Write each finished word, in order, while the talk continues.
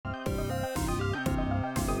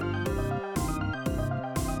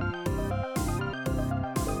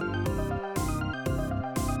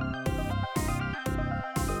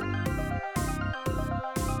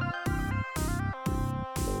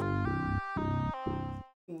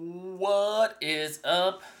What is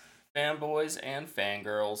up, fanboys and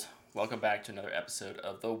fangirls? Welcome back to another episode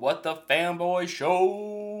of the What the Fanboy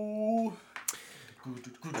Show.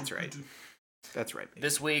 That's right. That's right. Baby.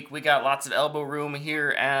 This week we got lots of elbow room here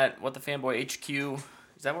at What the Fanboy HQ.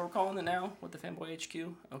 Is that what we're calling it now? What the Fanboy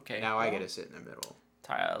HQ? Okay. Now I get to sit in the middle.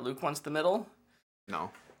 Luke wants the middle. No.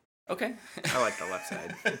 Okay. I like the left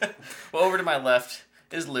side. Well, over to my left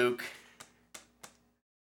is Luke.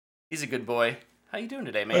 He's a good boy. How you doing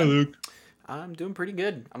today, man? Hi, Luke. I'm doing pretty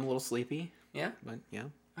good. I'm a little sleepy. Yeah? But yeah.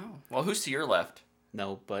 Oh. Well, who's to your left?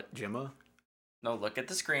 No, but Jimba. No, look at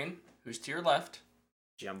the screen. Who's to your left?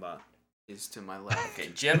 Jimba is to my left.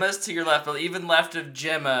 Okay, Gemma's to your left, but even left of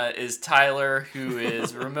Gemma is Tyler, who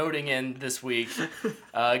is remoting in this week.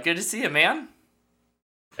 Good to see you, man.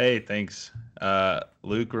 Hey, thanks.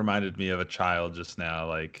 Luke reminded me of a child just now.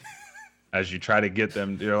 Like, as you try to get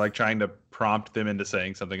them, you're like trying to prompt them into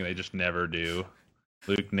saying something and they just never do.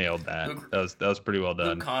 Luke nailed that. That was pretty well done.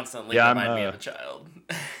 Luke constantly remind me of a child.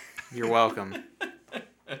 You're welcome.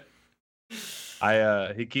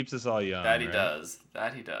 He keeps us all young. That he right? does.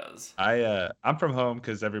 That he does. I'm from home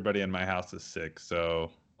because everybody in my house is sick. So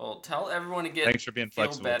Well, tell everyone to get thanks for being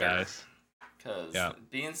flexible, better, guys. Because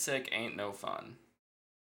being sick ain't no fun.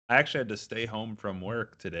 I actually had to stay home from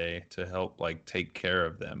work today to help take care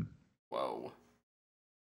of them. Whoa.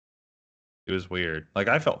 It was weird. Like,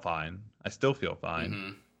 I felt fine. I still feel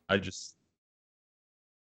fine. Mm-hmm.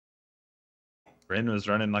 Bryn was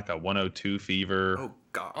running like a 102 fever. Oh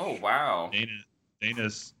gosh. Oh wow.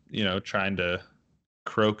 Dana's, trying to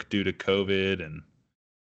croak due to COVID and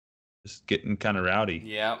just getting kind of rowdy.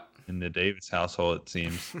 Yeah. In the Davis household, it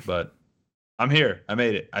seems. But I'm here. I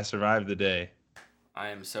made it. I survived the day. I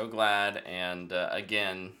am so glad, and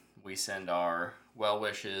again, we send our well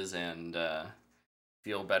wishes and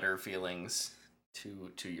feel better feelings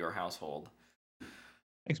to your household.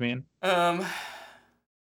 Thanks, man.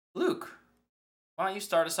 Luke, why don't you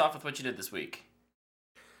start us off with what you did this week?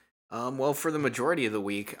 Well, for the majority of the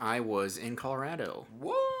week, I was in Colorado.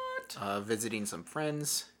 What? Visiting some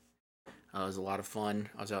friends. It was a lot of fun.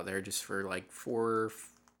 I was out there just for like 4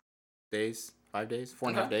 days, 5 days,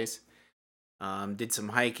 4.5 days. Did some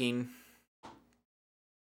hiking.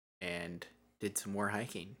 And did some more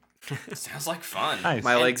hiking. Sounds like fun. Nice.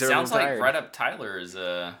 My legs are a little sounds like tired. right up Tyler's.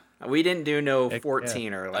 We didn't do no Heck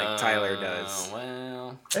 14er like Tyler does.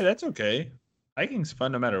 Well, Hey, that's okay. Hiking's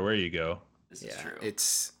fun no matter where you go. this is true.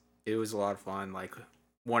 It was a lot of fun. Like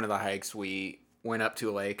one of the hikes, we went up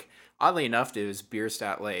to a lake. Oddly enough, it was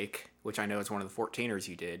Bierstadt Lake, which I know is one of the 14ers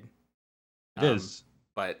you did. It is.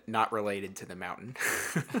 But not related to the mountain.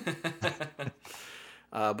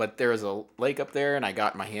 But there was a lake up there, and I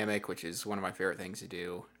got in my hammock, which is one of my favorite things to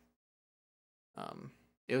do.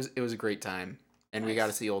 It was a great time, and we got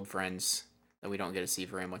to see old friends that we don't get to see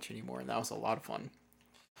very much anymore, and that was a lot of fun.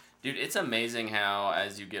 Dude, it's amazing how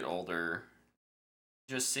as you get older,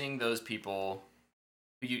 just seeing those people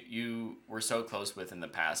you were so close with in the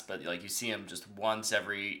past, but like you see them just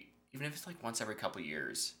even if it's like once every couple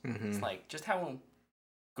years, Mm-hmm. it's like just how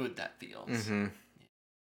good that feels. Mm-hmm.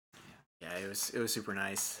 Yeah, it was super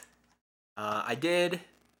nice. I did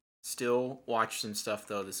still watch some stuff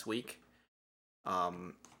though this week.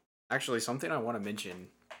 Actually, something I want to mention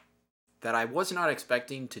that I was not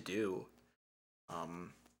expecting to do.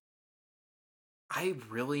 I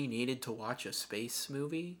really needed to watch a space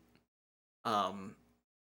movie. And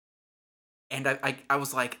I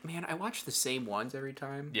was like, man, I watch the same ones every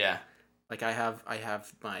time. Yeah. Like I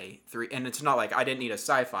have my 3, and it's not like I didn't need a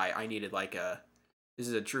sci-fi. I needed this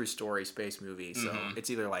is a true story space movie. So it's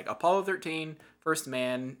either like Apollo 13, First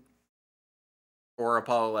Man, or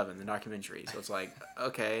Apollo 11, the documentary. So it's like,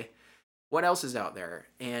 okay, what else is out there?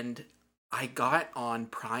 And I got on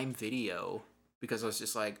Prime Video because I was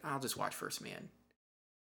just like, I'll just watch First Man.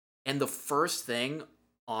 And the first thing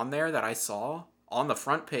on there that I saw on the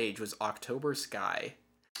front page was October Sky.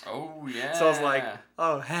 Oh yeah. So I was like,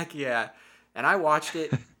 oh heck yeah. And I watched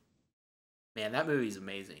it. Man, that movie's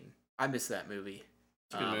amazing. I miss that movie.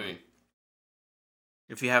 It's a good movie.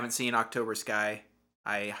 If you haven't seen October Sky,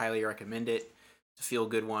 I highly recommend it. It's a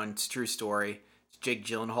feel-good one. It's a true story. Jake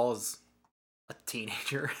Gyllenhaal is a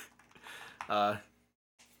teenager,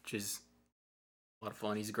 which is a lot of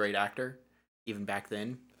fun. He's a great actor, even back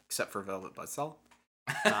then, except for Velvet Buzzsaw.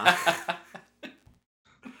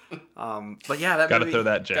 But yeah, that Gotta movie... throw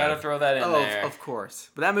that jab. Gotta throw that in there. Of course.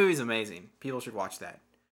 But that movie's amazing. People should watch that.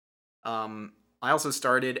 I also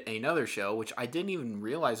started another show, which I didn't even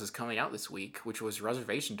realize was coming out this week, which was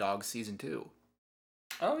Reservation Dogs Season 2.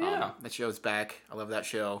 Oh, yeah. That show's back. I love that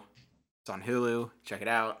show. It's on Hulu. Check it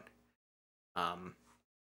out.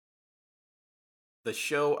 the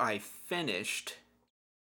show I finished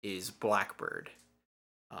is Blackbird.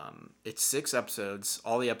 It's 6 episodes.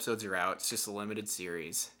 All the episodes are out. It's just a limited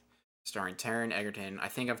series, starring Taron Egerton. I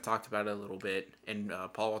think I've talked about it a little bit, and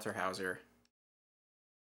Paul Walter Hauser.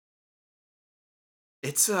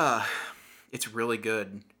 It's really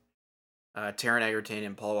good. Taron Egerton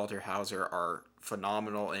and Paul Walter Hauser are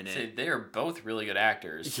phenomenal in it. So they are both really good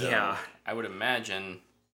actors. So Yeah. I would imagine.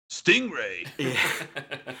 Stingray.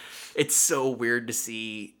 Yeah. It's so weird to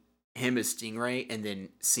see him as Stingray and then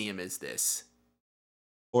see him as this.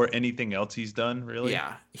 Or anything else he's done, really.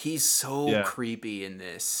 Yeah, he's so Yeah. creepy in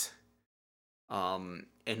this. And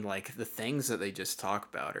like the things that they just talk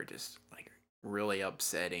about are just like really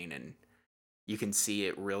upsetting, and you can see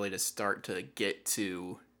it really to start to get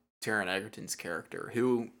to Taron Egerton's character,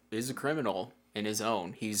 who is a criminal in his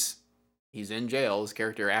own. He's in jail. His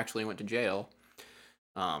character actually went to jail.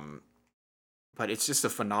 But it's just a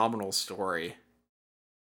phenomenal story,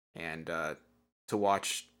 and to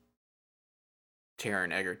watch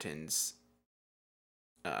Taron Egerton's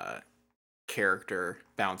character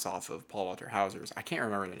bounce off of Paul Walter Hauser's. I can't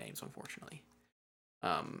remember the names, unfortunately.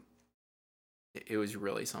 It was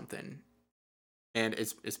really something, and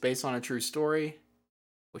it's based on a true story,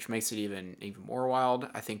 which makes it even more wild.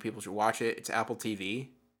 I think people should watch it. It's Apple TV.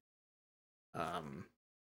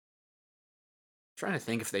 Trying to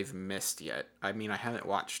think if they've missed yet. I mean, I haven't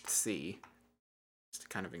watched C. Just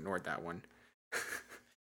kind of ignored that one.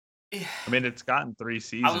 I mean, it's gotten 3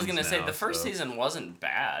 seasons. I was gonna say now, the first so- season wasn't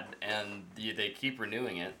bad, and they keep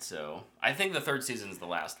renewing it. So I think the third season's the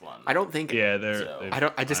last one. I don't think. Yeah, So-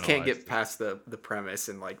 I just can't finalized get it. past the premise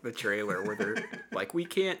and like the trailer where they're like, we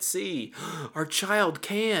can't see. Our child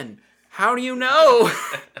can. How do you know?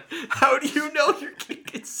 How do you know your kid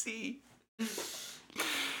can see?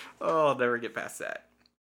 Oh, I'll never get past that.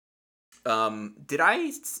 Did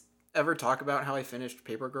I ever talk about how I finished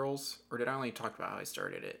Paper Girls, or did I only talk about how I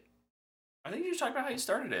started it? I think you talked about how you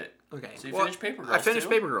started it. Okay. So you finished Paper Girls. I finished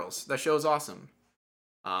too? Paper Girls. That show is awesome.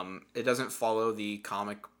 It doesn't follow the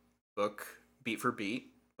comic book beat for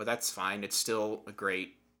beat, but that's fine. It's still a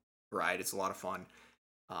great ride. It's a lot of fun.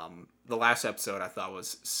 The last episode I thought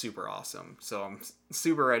was super awesome. So I'm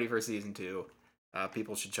super ready for season 2.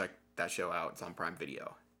 People should check that show out. It's on Prime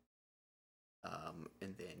Video.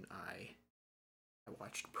 And then I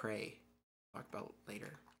watched Prey. Talk about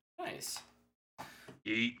later. Nice.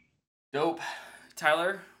 Yeet. Dope.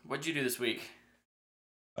 Tyler, what'd you do this week?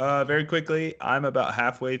 Very quickly, I'm about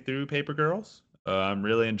halfway through Paper Girls. I'm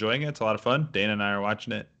really enjoying it. It's a lot of fun. Dana and I are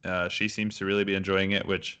watching it. She seems to really be enjoying it,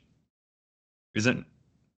 which isn't.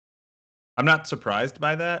 I'm not surprised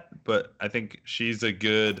by that, but I think she's a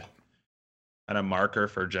good kind of marker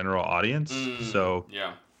for general audience. So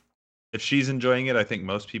Yeah. if she's enjoying it, I think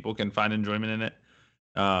most people can find enjoyment in it.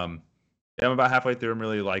 Yeah, I'm about halfway through. I'm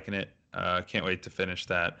really liking it. Can't wait to finish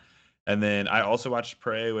that. And then I also watched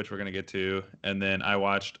Prey, which we're going to get to. And then I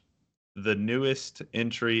watched the newest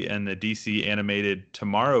entry in the DC animated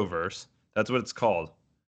Tomorrowverse. That's what it's called.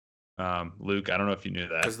 Luke, I don't know if you knew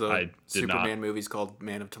that. Because the I did Superman not. movie's called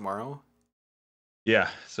Man of Tomorrow. Yeah,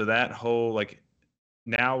 so that whole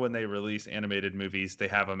now when they release animated movies, they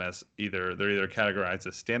have them as they're either categorized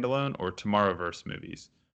as standalone or Tomorrowverse movies.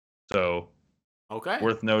 So Okay.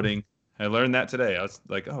 worth noting. I learned that today. I was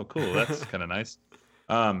like, oh, cool, that's kind of nice.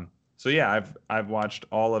 So yeah, I've watched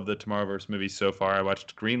all of the Tomorrowverse movies so far. I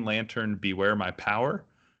watched Green Lantern: Beware My Power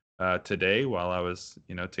today while I was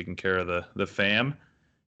taking care of the fam,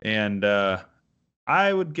 and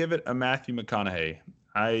I would give it a Matthew McConaughey.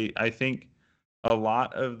 I think a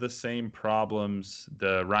lot of the same problems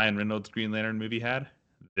the Ryan Reynolds Green Lantern movie had,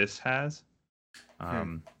 this has,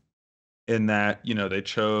 in that they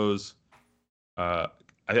chose.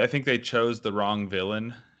 I think they chose the wrong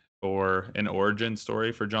villain for an origin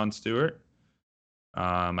story for Jon Stewart.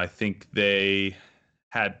 I think they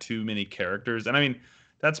had too many characters, and I mean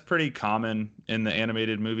that's pretty common in the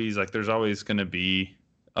animated movies. Like there's always going to be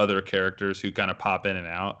other characters who kind of pop in and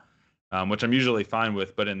out, which I'm usually fine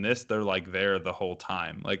with. But in this, they're like there the whole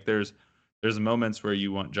time. Like there's moments where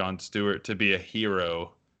you want Jon Stewart to be a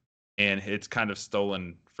hero, and it's kind of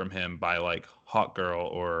stolen from him by like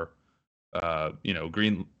Hawkgirl or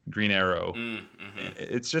Green Arrow. Mm-hmm.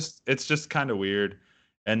 It's just kind of weird.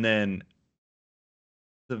 And then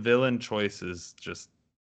the villain choice is just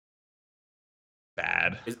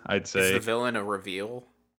bad, I'd say. Is the villain a reveal?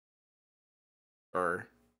 Or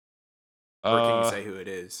can you say who it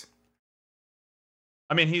is?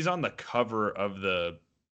 I mean, he's on the cover of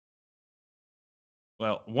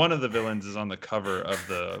one of the villains is on the cover of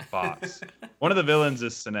the box. One of the villains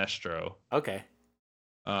is Sinestro. Okay.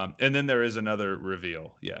 And then there is another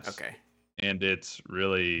reveal, yes. Okay. and it's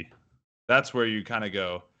really that's where you kind of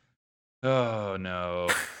go, oh no.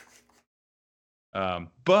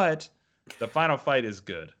 But the final fight is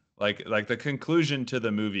good. Like the conclusion to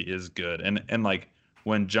the movie is good, and like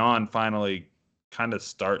when John finally kind of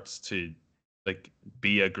starts to like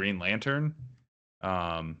be a Green Lantern,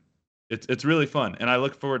 um, it's really fun, and I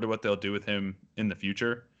look forward to what they'll do with him in the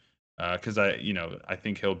future, because I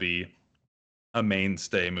think he'll be a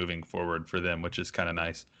mainstay moving forward for them, which is kind of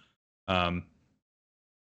nice. Um,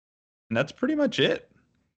 and that's pretty much it.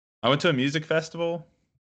 I went to a music festival.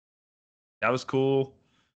 That was cool.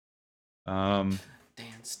 Dance,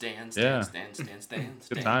 dance, Yeah. dance, dance, dance, dance,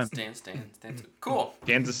 Good dance, time. dance, dance, dance. Cool.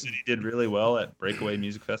 Kansas City did really well at Breakaway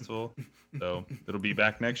Music Festival, so it'll be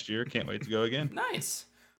back next year. Can't wait to go again. Nice.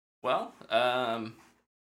 Well,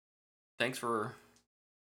 thanks for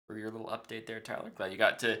your little update there, Tyler. Glad you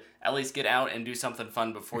got to at least get out and do something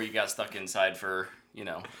fun before you got stuck inside for,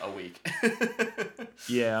 a week.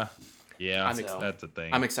 Yeah, That's a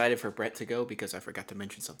thing. I'm excited for Brett to go because I forgot to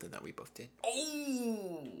mention something that we both did.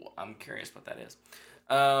 Oh, I'm curious what that is.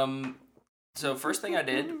 So first thing I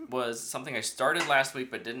did was something I started last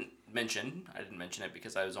week but didn't mention. I didn't mention it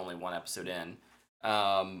because I was only one episode in.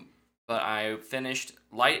 But I finished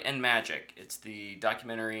Light and Magic. It's the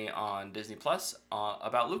documentary on Disney Plus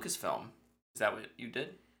about Lucasfilm. Is that what you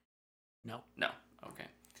did? No. No. Okay.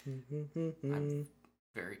 I'm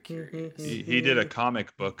very curious. He did a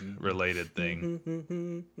comic book related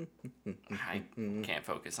thing. I can't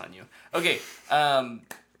focus on you. Okay.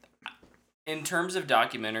 In terms of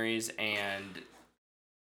documentaries and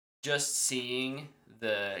just seeing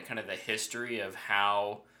the kind of the history of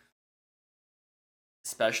how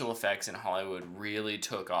special effects in Hollywood really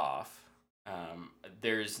took off,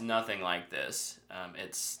 there's nothing like this.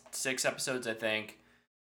 It's 6 episodes, I think.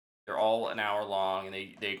 They're all an hour long, and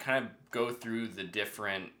they kind of go through the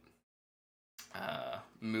different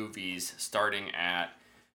movies, starting at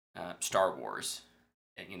Star Wars.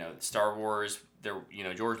 Star Wars,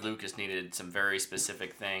 George Lucas needed some very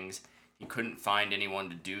specific things. He couldn't find anyone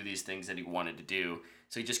to do these things that he wanted to do,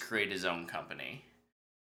 so he just created his own company.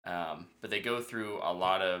 But they go through a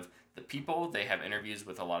lot of the people. They have interviews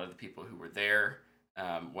with a lot of the people who were there,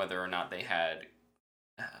 whether or not they had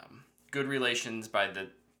good relations by the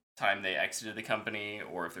time they exited the company,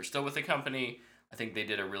 or if they're still with the company. I think they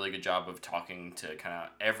did a really good job of talking to kind of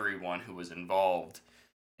everyone who was involved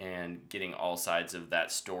and getting all sides of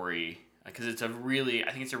that story, because I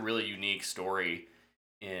think it's a really unique story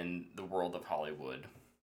in the world of Hollywood.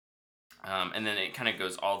 And then it kind of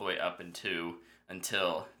goes all the way up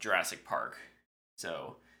until Jurassic Park.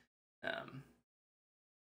 So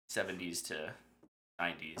 70s to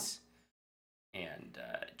 90s. And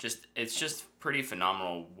it's just pretty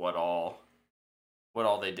phenomenal what all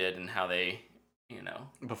they did and how they,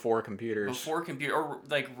 before computers, or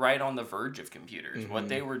like right on the verge of computers, what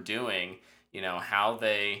they were doing, how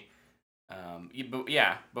they,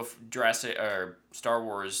 Jurassic or Star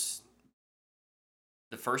Wars,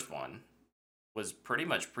 the first one was pretty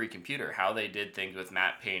much pre-computer. How they did things with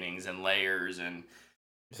matte paintings and layers, and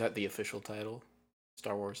is that the official title?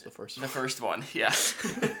 Star Wars, the first one. The first one, yeah.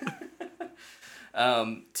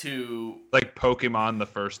 To like Pokemon, the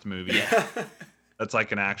first movie. Yeah. That's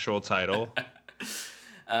like an actual title.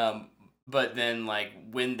 But then like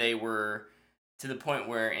when they were to the point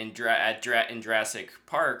where in Jurassic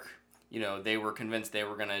Park, they were convinced they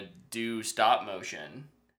were gonna do stop motion,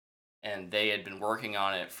 and they had been working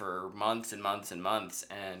on it for months and months and months,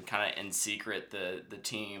 and kind of in secret the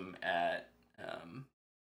team at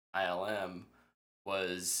ILM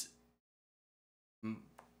was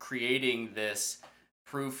creating this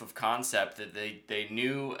proof of concept that they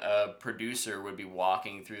knew a producer would be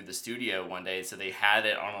walking through the studio one day, so they had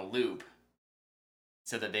it on a loop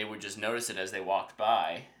so that they would just notice it as they walked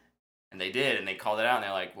by. And they did, and they called it out, and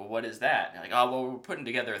they're like, well, what is that? And they're like, oh, well, we're putting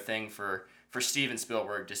together a thing for Steven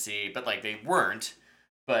Spielberg to see. But like they weren't,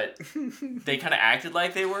 but they kind of acted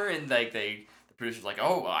like they were, and like the producer's like,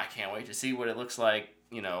 oh, well, I can't wait to see what it looks like,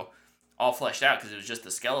 all fleshed out, because it was just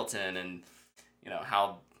the skeleton, and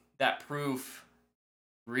how that proof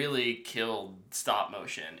really killed stop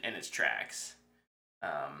motion in its tracks,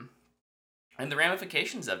 and the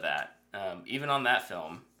ramifications of that, even on that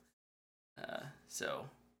film. So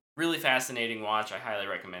really fascinating watch. I highly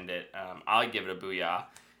recommend it. I'll give it a booyah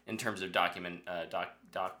in terms of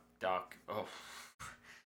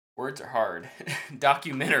words are hard.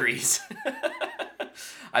 Documentaries.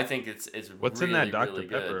 I think it's What's really, in that Dr. really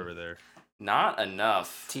Pepper good. over there? Not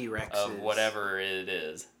enough T-Rex of whatever it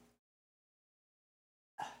is.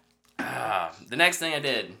 The next thing I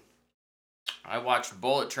did, I watched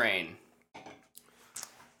Bullet Train.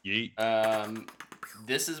 Yeet.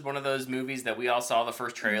 This is one of those movies that we all saw the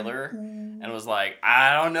first trailer and was like,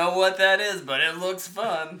 I don't know what that is, but it looks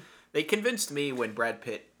fun. They convinced me when Brad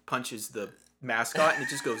Pitt punches the mascot and it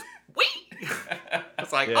just goes, wait!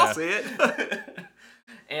 It's like, I'll see it.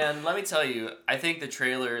 And let me tell you, I think the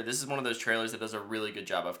trailer, this is one of those trailers that does a really good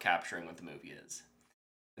job of capturing what the movie is.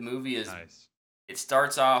 The movie is, Nice. It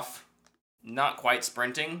starts off not quite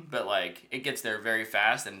sprinting, but like it gets there very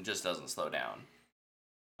fast and just doesn't slow down.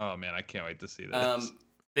 Oh man, I can't wait to see this.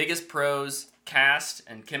 Biggest pros, cast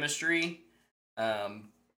and chemistry.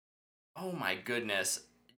 Oh my goodness,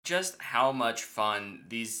 just how much fun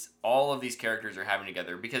all of these characters are having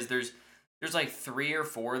together, because there's like 3 or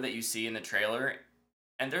 4 that you see in the trailer,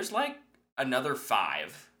 and there's like another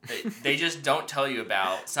 5 that they just don't tell you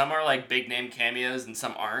about. Some are like big name cameos and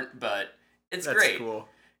some aren't, but it's great. Cool.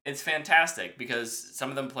 It's fantastic because some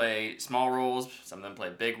of them play small roles, some of them play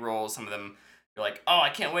big roles, some of them you're like, oh, I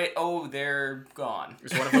can't wait. Oh, they're gone.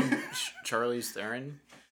 Is one of them Charlize Theron?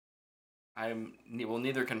 Will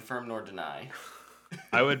neither confirm nor deny.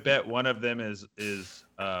 I would bet one of them is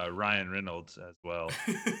Ryan Reynolds as well.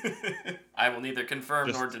 I will neither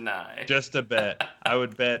confirm nor deny. Just a bet. I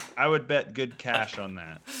would bet good cash on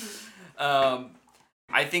that.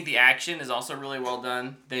 I think the action is also really well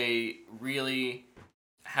done. They really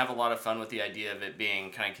have a lot of fun with the idea of it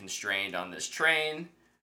being kind of constrained on this train.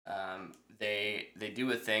 They do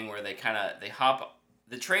a thing where they hop.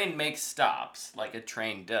 The train makes stops like a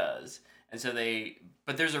train does, and so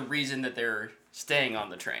but there's a reason that they're staying on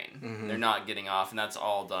the train. Mm-hmm. They're not getting off, and that's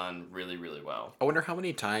all done really, really well. I wonder how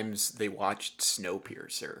many times they watched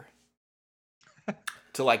Snowpiercer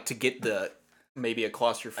to get the maybe a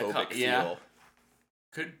claustrophobic feel.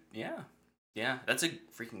 Yeah. That's a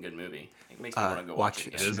freaking good movie. It makes me want to go watch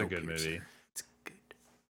it. It is a good movie. It's good.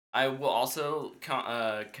 I will also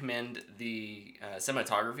commend the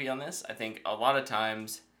cinematography on this. I think a lot of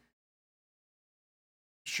times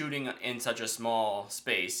shooting in such a small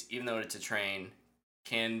space, even though it's a train,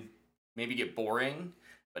 can maybe get boring.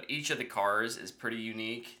 But each of the cars is pretty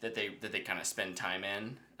unique that they kind of spend time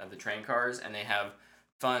in, of the train cars, and they have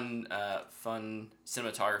fun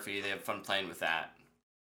cinematography. They have fun playing with that,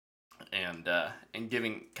 and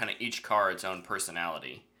giving kind of each car its own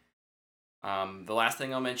personality. The last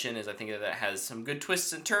thing I'll mention is I think that it has some good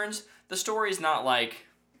twists and turns. The story's not like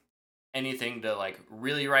anything to like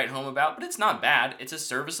really write home about, but it's not bad. It's a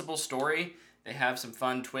serviceable story. They have some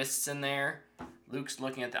fun twists in there. Luke's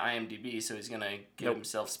looking at the IMDb, so he's gonna get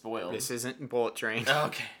himself spoiled. This isn't Bullet Train.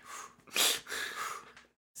 Okay.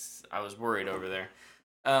 I was worried over there.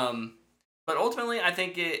 But ultimately, I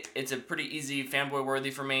think it's a pretty easy fanboy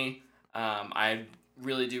worthy for me. I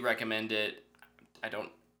really do recommend it.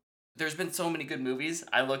 There's been so many good movies.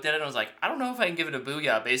 I looked at it and I was like, I don't know if I can give it a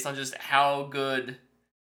booyah based on just how good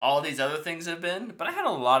all these other things have been, but I had a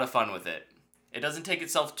lot of fun with it. It doesn't take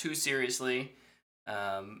itself too seriously,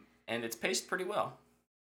 and it's paced pretty well.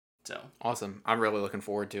 So awesome! I'm really looking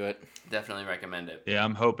forward to it. Definitely recommend it. Yeah,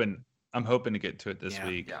 I'm hoping to get to it this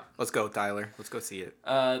week. Yeah, let's go, Tyler. Let's go see it.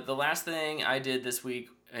 The last thing I did this week,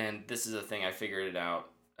 and this is a thing I figured it out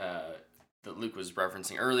that Luke was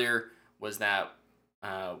referencing earlier, was that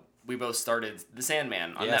we both started The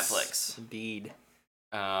Sandman on Netflix. Indeed.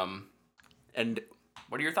 And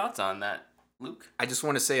what are your thoughts on that, Luke? I just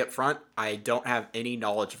want to say up front, I don't have any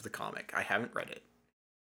knowledge of the comic. I haven't read it.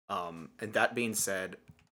 And that being said,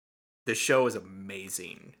 the show is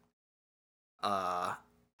amazing.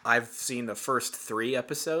 I've seen the first 3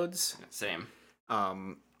 episodes. Same.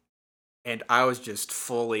 And I was just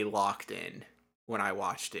fully locked in when I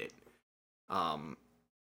watched it.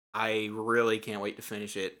 I really can't wait to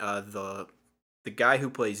finish it. The guy who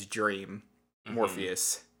plays Dream,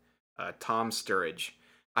 Morpheus, Tom Sturridge,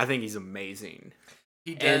 I think he's amazing.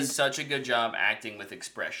 He does such a good job acting with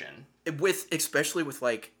expression. Especially with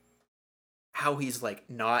like how he's like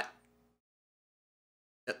not.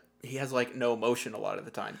 He has like no emotion a lot of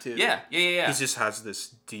the time too. Yeah. He just has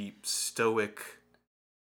this deep, stoic,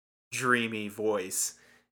 dreamy voice,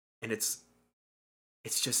 and it's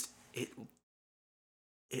just it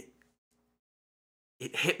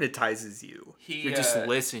hypnotizes you. You just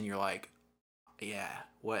listen. You're like,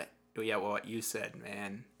 what you said,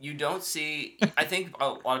 man. You don't see. I think a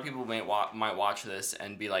lot of people might watch this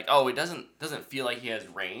and be like, oh, it doesn't feel like he has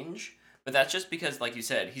range. But that's just because, like you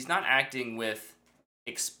said, he's not acting with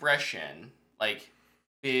expression, like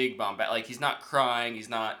big bombast. Like he's not crying. He's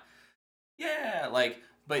not.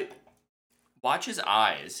 But watch his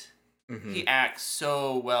eyes. Mm-hmm. He acts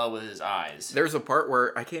so well with his eyes. There's a part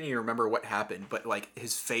where I can't even remember what happened, but like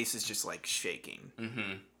his face is just like shaking.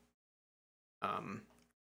 Mm-hmm.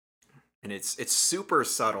 and it's super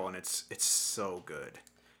subtle, and it's so good.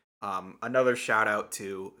 Another shout out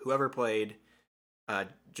to whoever played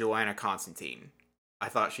Joanna Constantine. I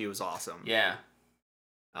thought she was awesome. Yeah.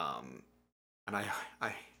 And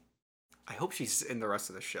I hope she's in the rest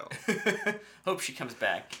of the show. Hope she comes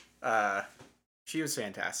back. She was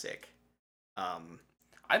fantastic.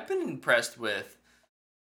 I've been impressed with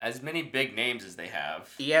as many big names as they have.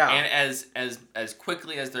 Yeah. And as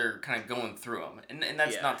quickly as they're kind of going through them. And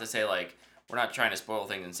that's not to say, like, we're not trying to spoil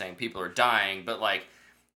things and saying people are dying, but, like,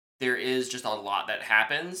 there is just a lot that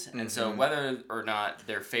happens. And so whether or not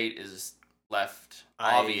their fate is left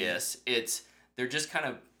obvious, they're just kind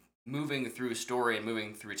of moving through story and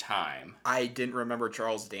moving through time. I didn't remember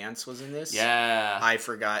Charles Dance was in this. Yeah. I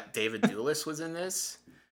forgot David Doulis was in this.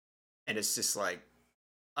 And it's just like,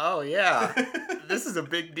 oh yeah, this is a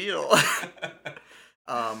big deal.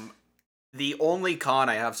 The only con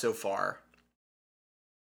I have so far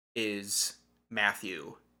is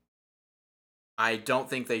Matthew. I don't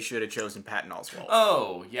think they should have chosen Patton Oswalt.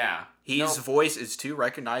 Oh, yeah. His voice is too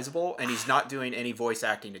recognizable, and he's not doing any voice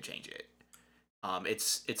acting to change it.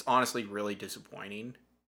 It's honestly really disappointing,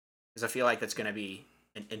 because I feel like that's going to be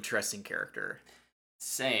an interesting character.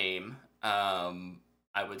 Same.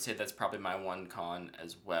 I would say that's probably my one con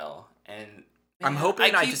as well. And man, I'm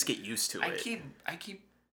hoping I just get used to it. I keep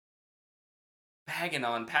bagging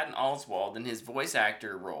on Patton Oswalt and his voice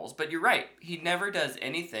actor roles, but you're right. He never does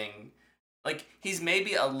anything. Like, he's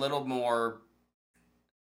maybe a little more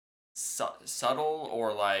subtle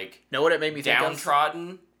or, like, know what it made me think of?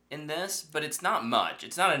 Downtrodden in this, but it's not much.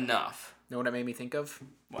 It's not enough. Know what it made me think of?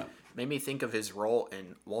 What? Made me think of his role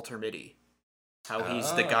in Walter Mitty. How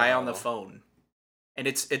he's the guy on the phone. And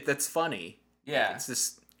that's funny. Yeah. It's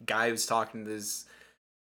this guy who's talking to this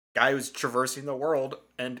guy who's traversing the world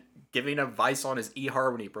and giving advice on his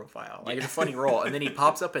eHarmony profile. Like, it's a funny role. And then he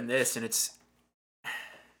pops up in this, and it's...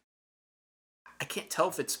 I can't tell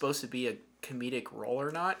if it's supposed to be a comedic role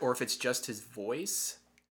or not, or if it's just his voice.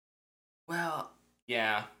 Well,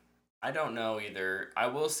 yeah. I don't know either. I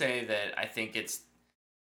will say that I think it's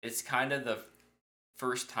kind of the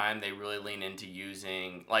first time they really lean into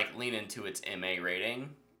its MA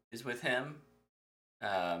rating is with him,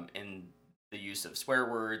 in the use of swear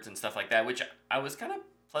words and stuff like that, which I was kind of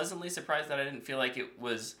pleasantly surprised that I didn't feel like it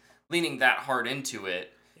was leaning that hard into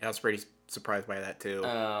it. Yeah, I was pretty surprised by that too.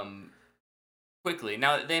 Quickly.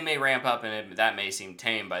 Now, they may ramp up and that may seem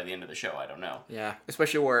tame by the end of the show. I don't know. Yeah,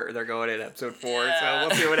 especially where they're going in episode 4, so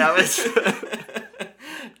we'll see what happens.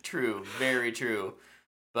 True. Very true.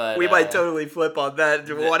 But we might totally flip on that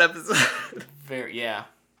in one episode. Yeah.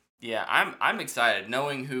 I'm excited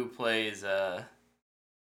knowing who plays the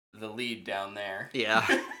lead down there. Yeah.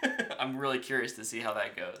 I'm really curious to see how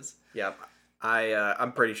that goes. Yep.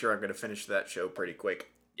 I'm pretty sure I'm gonna finish that show pretty quick.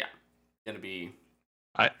 Yeah. Gonna be.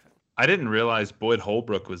 I didn't realize Boyd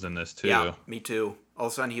Holbrook was in this too. Yeah, me too. All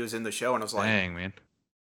of a sudden he was in the show, and I was like, "Dang, man,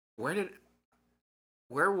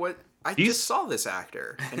 I just saw this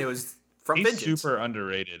actor, and it was from he's Vengeance." Super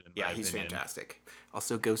underrated. Yeah, he's fantastic.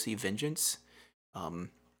 Also, go see Vengeance.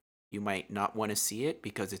 You might not want to see it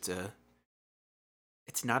because it's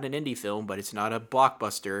not an indie film, but it's not a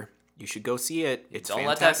blockbuster. You should go see it. It's Don't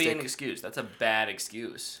fantastic. let that be an excuse. That's a bad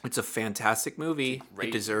excuse. It's a fantastic movie.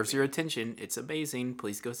 It deserves movie. your attention. It's amazing.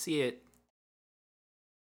 Please go see it.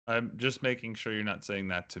 I'm just making sure you're not saying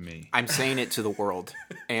that to me. I'm saying it to the world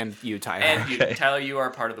and you, Tyler. And Tyler, you are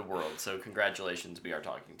part of the world, so congratulations. We are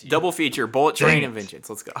talking to you. Double feature: Bullet Train and Vengeance.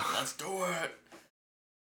 Let's go. Let's do it.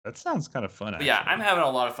 That sounds kind of fun. But yeah, I'm having a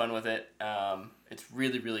lot of fun with it. It's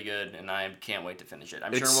really, really good, and I can't wait to finish it.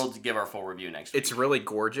 I'm sure we'll give our full review next week. It's really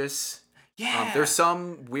gorgeous. Yeah. There's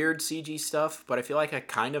some weird CG stuff, but I feel like I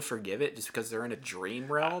kind of forgive it just because they're in a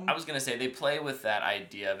dream realm. I was going to say, they play with that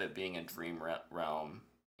idea of it being a dream realm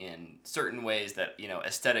in certain ways that,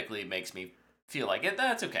 aesthetically makes me feel like it.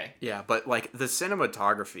 That's okay. Yeah, but like the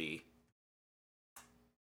cinematography,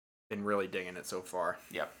 been really digging it so far.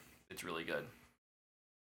 Yep. It's really good.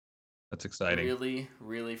 That's exciting. Really,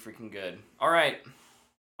 really freaking good. All right.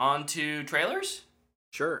 On to trailers?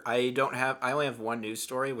 Sure. I only have one news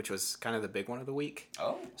story, which was kind of the big one of the week.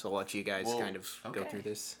 Oh. So I'll let you guys go through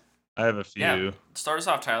this. I have a few. Yeah. Start us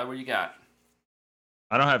off, Tyler. What do you got?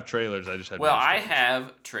 I don't have trailers. I just have. Well, I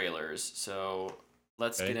have trailers, so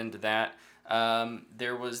let's get into that.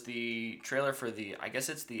 There was the trailer for I guess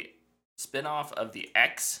it's the spin-off of the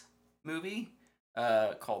X movie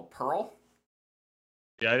called Pearl.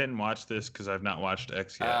 Yeah, I didn't watch this because I've not watched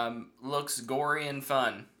X yet. Looks gory and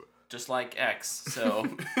fun, just like X. So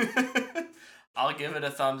I'll give it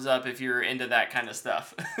a thumbs up if you're into that kind of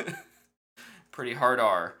stuff. Pretty hard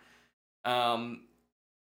R.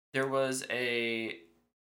 there was a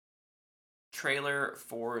trailer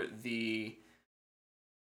for I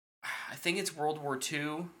think it's World War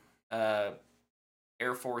II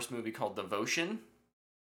Air Force movie called Devotion.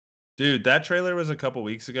 Dude, that trailer was a couple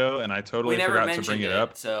weeks ago, and I We totally never forgot to bring mentioned it it,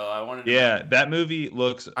 up. so I wanted to Yeah, that movie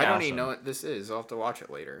looks I don't awesome. even know what this is. I'll have to watch it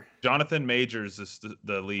later. Jonathan Majors is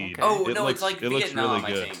the lead. Okay. Oh It no, it's looks like it looks really Vietnam.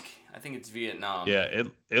 I good. think. I think it's Vietnam. Yeah,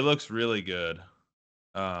 it looks really good.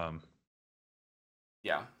 Um,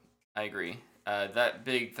 Yeah, I agree. That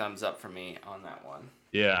big thumbs up for me on that one.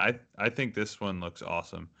 yeah, I think this one looks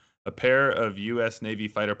awesome. A pair of U.S. Navy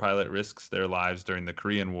fighter pilot risks their lives during the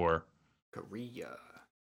Korean War. Korea.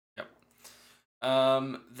 Yep.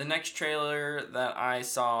 The next trailer that I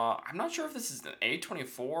saw, I'm not sure if this is an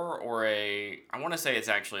A24 or I want to say it's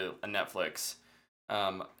actually a Netflix.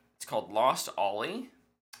 It's called Lost Ollie.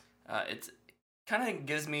 It's kind of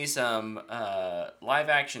gives me some live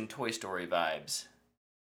action Toy Story vibes.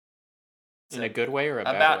 In a good way or a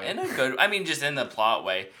bad way? In a good, I mean, just in the plot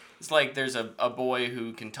way. It's like there's a boy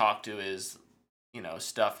who can talk to his,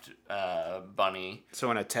 stuffed bunny.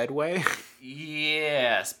 So in a Ted way?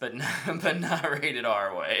 Yes, but not rated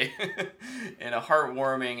R way. In a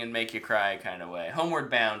heartwarming and make you cry kind of way.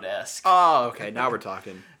 Homeward Bound-esque. Oh, okay. Now we're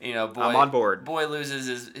talking. Boy, I'm on board. Boy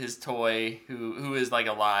loses his toy, who is like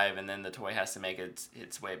alive, and then the toy has to make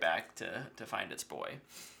its way back to find its boy.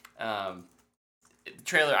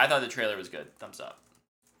 Trailer. I thought the trailer was good. Thumbs up.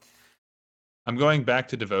 I'm going back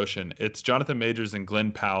to Devotion. It's Jonathan Majors and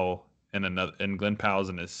Glenn Powell and Glenn Powell's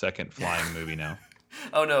in his second flying movie now.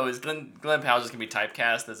 Oh no, is Glenn Powell just gonna be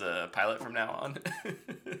typecast as a pilot from now on?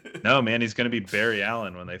 No, man, he's gonna be Barry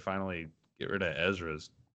Allen when they finally get rid of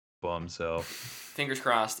Ezra's bum self. Fingers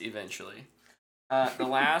crossed. Eventually, the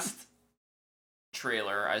last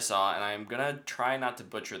trailer I saw, and I'm gonna try not to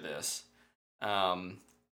butcher this.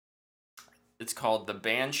 It's called The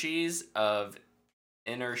Banshees of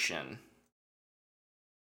Inisherin.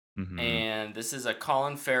 Mm-hmm. And this is a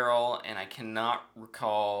Colin Farrell, and I cannot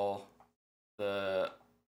recall the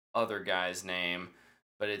other guy's name,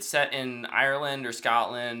 but it's set in Ireland or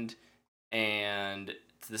Scotland, and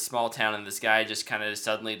it's this small town, and this guy just kind of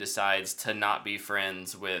suddenly decides to not be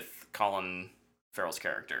friends with Colin Farrell's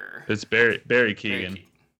character. It's Barry Keoghan.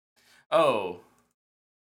 Oh.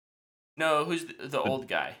 No, who's the old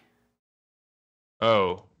guy?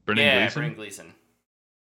 Oh, Brendan Gleeson? Brendan Gleeson.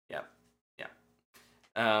 Yep.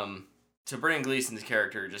 So Brendan Gleeson's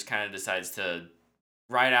character just kind of decides to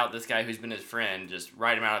write out this guy who's been his friend, just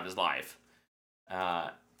write him out of his life,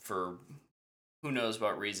 for who knows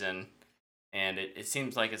what reason, and it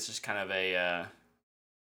seems like it's just kind of a.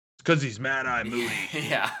 It's because he's Mad-Eye Moody.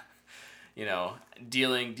 Yeah,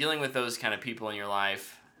 dealing with those kind of people in your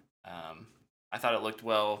life. I thought it looked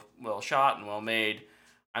well shot and well made.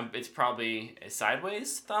 It's probably a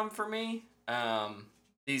sideways thumb for me.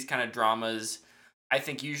 These kind of dramas, I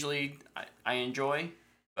think usually I enjoy,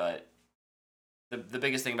 but the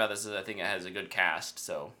biggest thing about this is I think it has a good cast,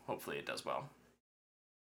 so hopefully it does well.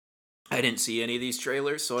 I didn't see any of these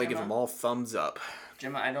trailers, so I give them all thumbs up.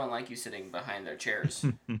 Gemma, I don't like you sitting behind their chairs.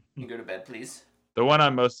 Can you go to bed, please? The one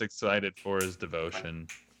I'm most excited for is Devotion.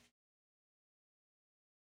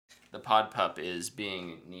 The pod pup is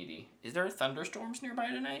being needy. Is there thunderstorms nearby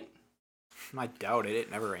tonight? I doubt it. It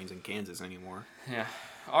never rains in Kansas anymore. Yeah.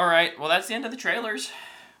 All right. Well, that's the end of the trailers.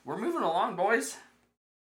 We're moving along, boys.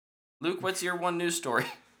 Luke, what's your one news story?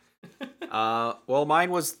 Well, mine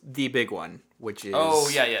was the big one, which is... Oh,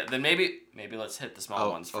 yeah. Then maybe let's hit the small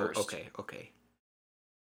ones first. Okay.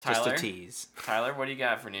 Tyler, just a tease. Tyler, what do you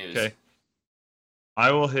got for news? Okay.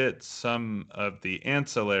 I will hit some of the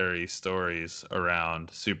ancillary stories around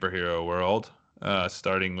superhero world,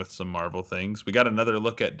 starting with some Marvel things. We got another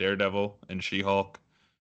look at Daredevil and She-Hulk.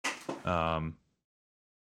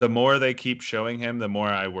 The more they keep showing him, the more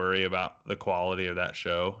I worry about the quality of that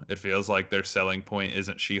show. It feels like their selling point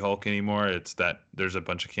isn't She-Hulk anymore. It's that there's a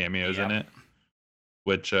bunch of cameos in it,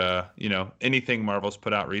 which, anything Marvel's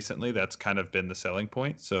put out recently, that's kind of been the selling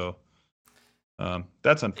point. So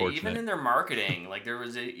that's unfortunate. Even in their marketing, like there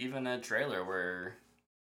was even a trailer where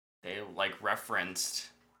they referenced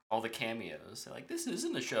all the cameos. They're like, this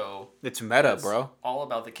isn't a show. It's meta, bro. All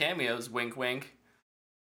about the cameos. Wink, wink.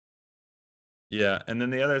 Yeah, and then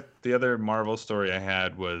the other Marvel story I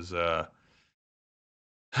had was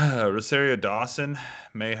Rosario Dawson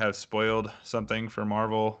may have spoiled something for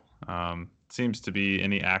Marvel. Seems to be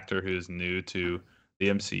any actor who's new to the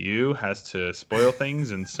MCU has to spoil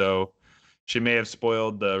things, and so she may have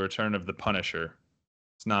spoiled the return of the Punisher.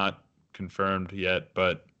 It's not confirmed yet,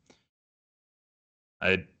 but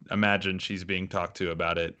I imagine she's being talked to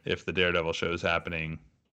about it if the Daredevil show is happening.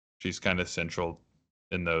 She's kind of central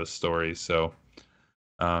in those stories. So,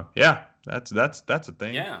 yeah, that's a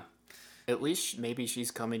thing. Yeah. At least maybe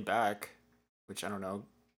she's coming back, which I don't know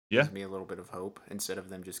Yeah. gives me a little bit of hope instead of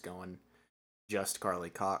them just going just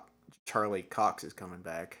Charlie Cox is coming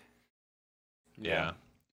back. Yeah.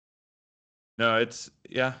 No, it's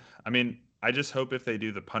yeah. I mean, I just hope if they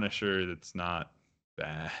do the Punisher, that's not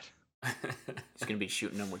bad. He's gonna be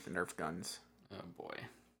shooting them with the Nerf guns. Oh boy.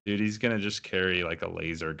 Dude, he's gonna just carry like a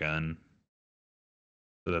laser gun,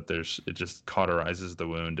 so that it just cauterizes the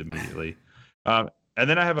wound immediately. And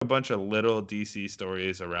then I have a bunch of little DC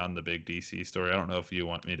stories around the big DC story. I don't know if you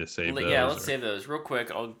want me to save those. Yeah, let's save those real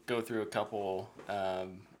quick. I'll go through a couple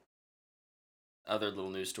other little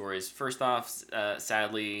news stories. First off,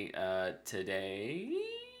 sadly, today,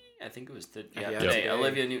 I think it was today,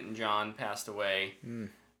 Olivia Newton-John passed away.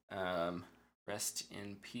 Rest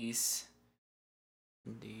in peace.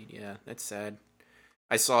 Indeed, yeah, that's sad.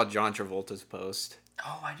 I saw John Travolta's post.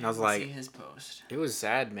 Oh, I didn't see his post. It was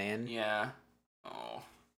sad, man. Yeah. Oh,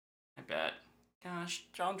 I bet. Gosh,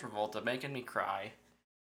 John Travolta making me cry.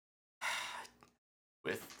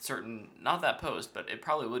 With certain, not that post, but it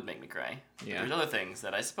probably would make me cry. Yeah. There's other things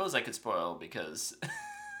that I suppose I could spoil because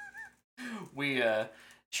we,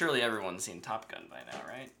 surely everyone's seen Top Gun by now,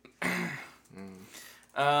 right?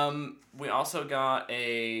 We also got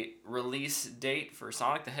a release date for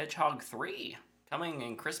Sonic the Hedgehog 3 coming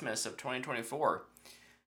in Christmas of 2024.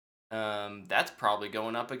 That's probably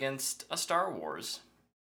going up against a Star Wars.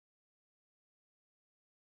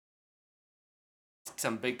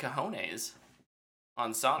 Some big cojones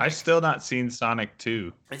on Sonic. I've still not seen Sonic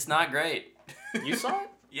 2. It's not great. You saw it?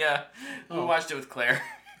 Yeah. We watched it with Claire.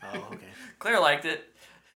 Oh, okay. Claire liked it.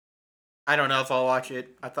 I don't know if I'll watch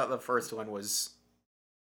it. I thought the first one was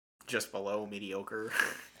just below mediocre.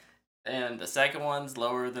 And the second one's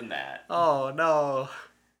lower than that. Oh, no.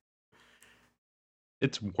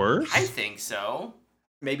 It's worse? I think so.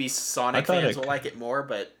 Maybe Sonic fans will like it more,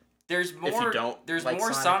 but there's more. if you don't there's like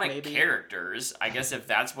more Sonic maybe. characters. I guess if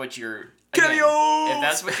that's what you're. Chaos! If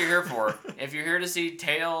that's what you're here for, if you're here to see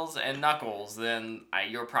Tails and Knuckles, then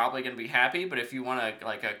you're probably gonna be happy. But if you want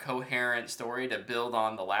a coherent story to build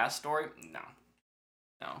on the last story,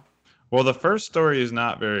 no. Well, the first story is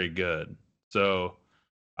not very good, so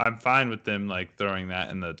I'm fine with them like throwing that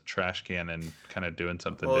in the trash can and kind of doing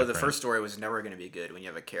something different. The first story was never going to be good when you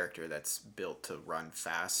have a character that's built to run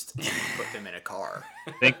fast and you put them in a car.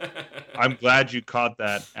 I'm glad you caught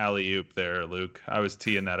that alley-oop there, Luke. I was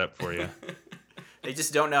teeing that up for you. They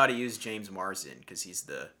just don't know how to use James Marsden because he's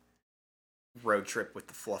the road trip with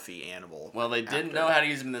the fluffy animal. Well, they didn't know how to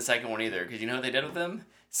use him in the second one either, because you know what they did with him?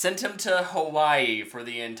 Sent him to Hawaii for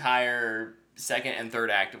the entire second and third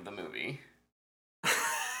act of the movie.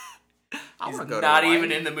 He's not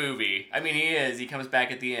even in the movie. I mean, he is. He comes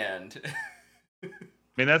back at the end. I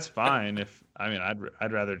mean, that's fine.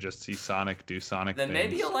 I'd rather just see Sonic do Sonic then things.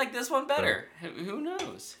 Maybe you'll like this one better. So, who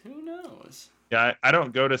knows? Yeah, I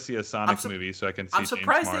don't go to see a Sonic movie so I can see I'm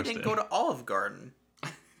surprised James they didn't go to Olive Garden.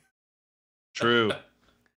 True.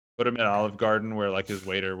 Put him at Olive Garden where like his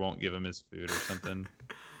waiter won't give him his food or something.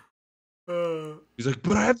 He's like,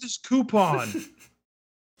 but I have this coupon.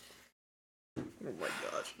 Oh my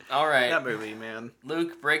gosh. All right. That movie, man.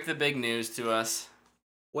 Luke, break the big news to us.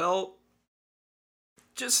 Well,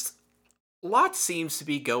 just lots seems to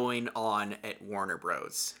be going on at Warner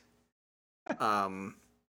Bros.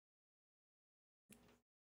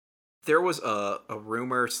 There was a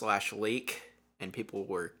rumor / leak, and people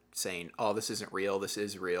were saying, oh, this isn't real, this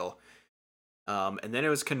is real. And then it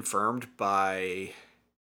was confirmed by,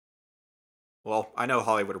 well, I know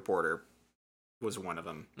Hollywood Reporter was one of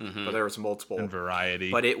them, but there was multiple. And Variety.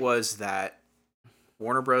 But it was that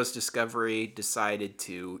Warner Bros. Discovery decided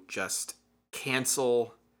to just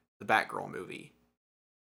cancel the Batgirl movie.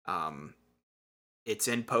 It's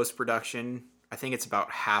in post-production. I think it's about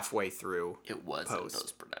halfway through. It was in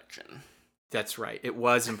post-production. That's right. It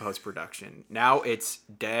was in post-production. Now it's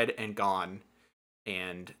dead and gone.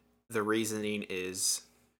 And the reasoning is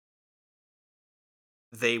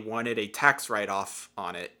they wanted a tax write-off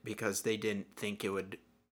on it because they didn't think it would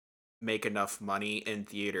make enough money in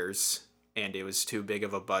theaters and it was too big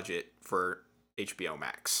of a budget for HBO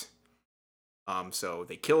Max. So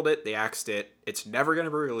they killed it. They axed it. It's never going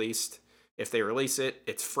to be released. If they release it,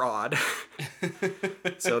 it's fraud.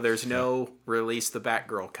 So there's no release the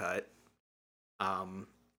Batgirl cut.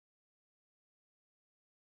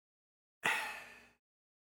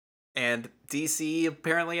 And DC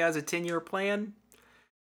apparently has a 10-year plan.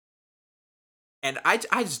 And I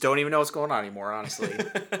just don't even know what's going on anymore, honestly.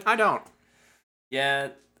 I don't. Yeah,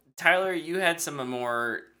 Tyler, you had some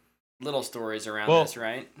more little stories around this,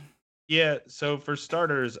 right? Yeah, so for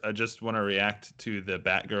starters, I just want to react to the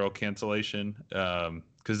Batgirl cancellation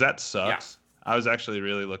because that Yeah, sucks. I was actually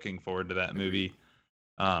really looking forward to that movie.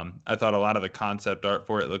 I thought a lot of the concept art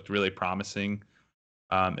for it looked really promising.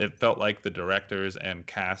 It felt like the directors and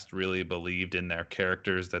cast really believed in their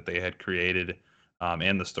characters that they had created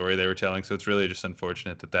and the story they were telling. So it's really just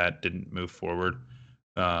unfortunate that that didn't move forward.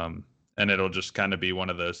 And it'll just kind of be one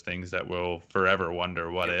of those things that we'll forever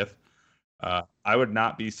wonder what yep. if. I would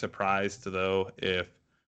not be surprised though if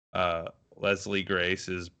uh, Leslie Grace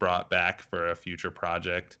is brought back for a future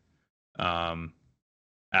project um,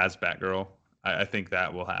 as Batgirl. I think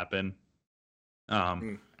that will happen. Um,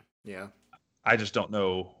 Mm, yeah. I just don't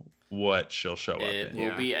know what she'll show up It in. will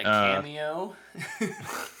Yeah. be a cameo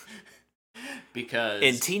because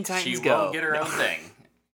In Teen she Titans won't Go. get her No. own thing.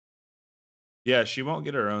 Yeah, she won't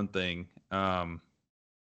get her own thing,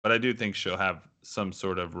 but I do think she'll have some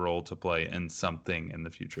sort of role to play in something in the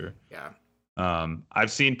future. Yeah.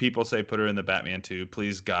 I've seen people say put her in the Batman 2.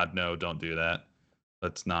 Please, God, no, don't do that.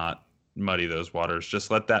 Let's not muddy those waters. Just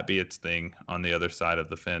let that be its thing on the other side of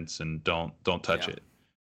the fence, and don't touch Yeah.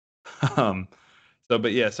 it. um, so,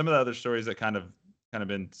 but yeah, some of the other stories that kind of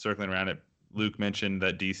been circling around it. Luke mentioned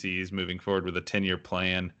that DC is moving forward with a 10-year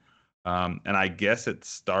plan, and I guess it's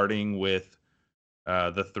starting with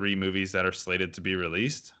the three movies that are slated to be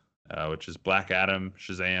released, which is Black Adam,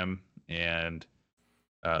 Shazam, and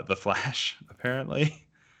The Flash. Apparently,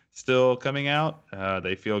 still coming out.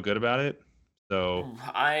 They feel good about it. So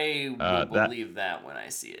I will that believe that when I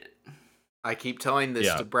see it. I keep telling this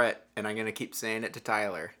yeah, to Brett, and I'm gonna keep saying it to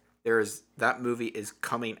Tyler. That movie is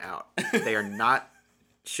coming out. They are not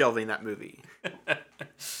shelving that movie.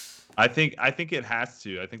 I think it has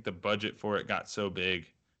to. I think the budget for it got so big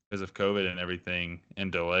because of COVID and everything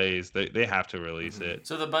and delays. They have to release Mhm. it.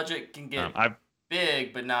 So the budget can get I've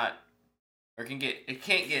big, but not, or it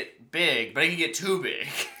can't get big, but it can get too big.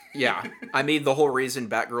 Yeah, I mean the whole reason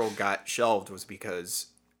Batgirl got shelved was because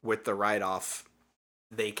with the write-off,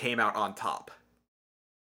 they came out on top.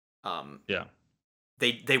 yeah.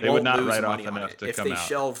 They They would won't not lose write off money on enough it. to If come they out.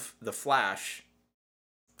 shelve the Flash,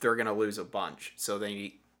 they're gonna lose a bunch. So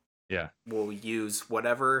they Yeah. will use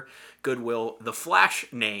whatever goodwill the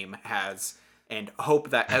Flash name has and hope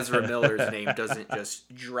that Ezra Miller's name doesn't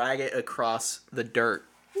just drag it across the dirt.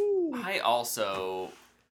 I also,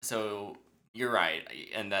 so you're right,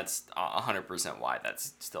 and that's 100% why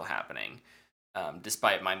that's still happening,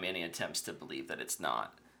 despite my many attempts to believe that it's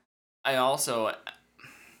not.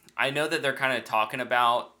 I know that they're kind of talking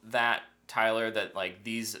about that, Tyler, that like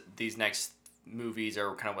these next movies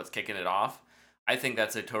are kind of what's kicking it off. I think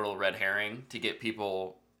that's a total red herring to get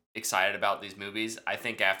people excited about these movies. I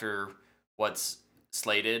think after what's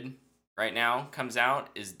slated right now comes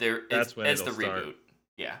out, That's when it's it'll the start. reboot.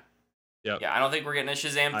 Yeah. Yep. Yeah, I don't think we're getting a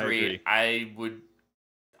Shazam I 3. agree.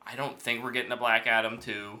 I don't think we're getting a Black Adam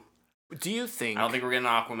 2. Do you think I don't think we're getting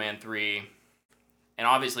an Aquaman 3. And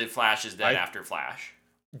obviously Flash is dead after Flash.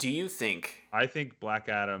 do you think I think Black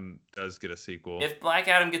Adam does get a sequel. If Black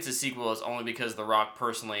Adam gets a sequel, it's only because The Rock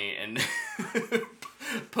personally and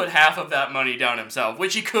put half of that money down himself,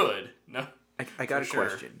 which he could. No. I got a For sure.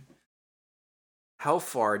 question. How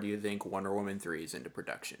far do you think Wonder Woman 3 is into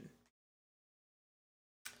production?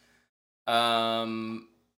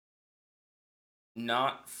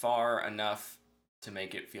 Not far enough to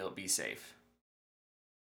make it be safe.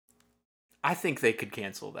 I think they could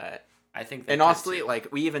cancel that. I think they And could honestly, too.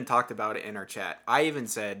 like we even talked about it in our chat. I even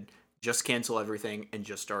said just cancel everything and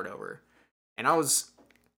just start over. And I was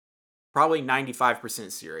probably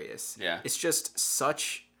 95% serious. Yeah. It's just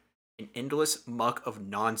such an endless muck of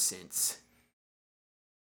nonsense.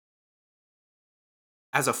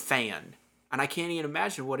 As a fan, and I can't even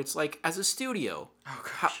imagine what it's like as a studio. Oh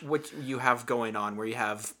gosh. What you have going on where you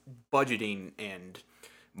have budgeting and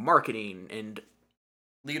marketing and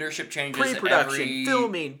Leadership changes pre-production,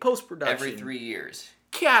 filming, post-production, every 3 years.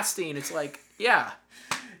 casting. It's like, yeah.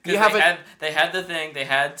 You Because have they had the thing, they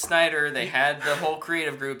had Snyder, they had the whole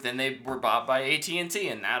creative group, then they were bought by AT&T,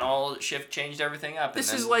 and that all changed everything up.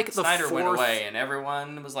 This and then is like the Snyder went fourth- away, and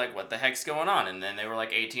everyone was like, "What the heck's going on?" And then they were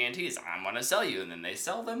like, "AT&T's, I'm gonna sell you," and then they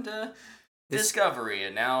sell them to Discovery,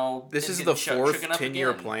 and now This it's is the getting fourth shooken up 10-year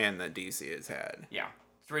again. plan that DC has had. Yeah,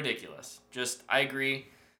 it's ridiculous. Just I agree.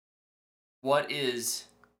 What is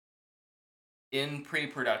in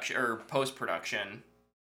pre-production or post-production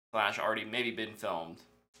 / already maybe been filmed?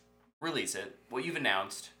 Release it. What you've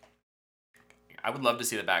announced. I would love to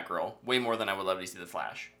see the Batgirl way more than I would love to see the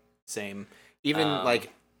Flash. Same. Even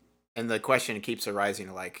and the question keeps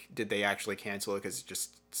arising, like, did they actually cancel it because it's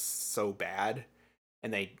just so bad,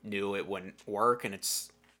 and they knew it wouldn't work? And it's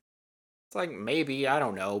like maybe, I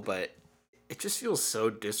don't know, but it just feels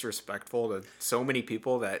so disrespectful to so many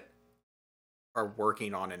people that are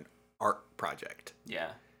working on an art project. Yeah.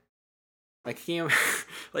 Like, can you,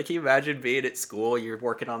 like, can you imagine being at school, you're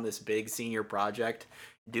working on this big senior project,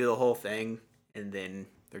 do the whole thing, and then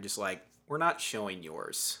they're just like, we're not showing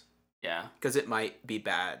yours. Yeah. Because it might be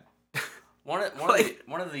bad. One of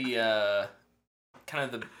the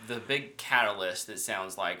kind of the big catalyst, it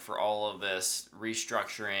sounds like, for all of this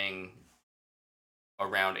restructuring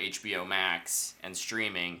around HBO Max and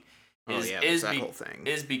streaming whole thing.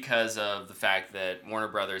 is because of the fact that Warner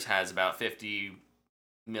Brothers has about $50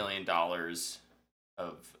 million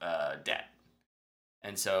of debt.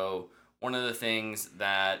 And so one of the things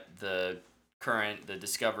that the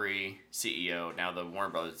Discovery CEO, now the Warner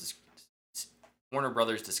Brothers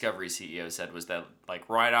Discovery CEO, said was that, like,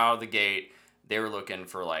 right out of the gate, they were looking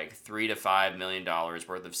for like $3 to $5 million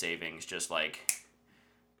worth of savings, just like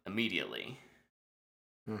immediately.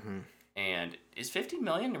 Mm-hmm. And is 50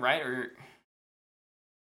 million right? Or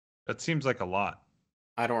That seems like a lot.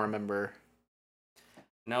 I don't remember.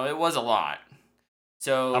 no, it was a lot.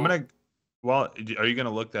 So Well, are you gonna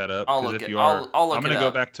look that up? I'll look it. I'll look I'm gonna it go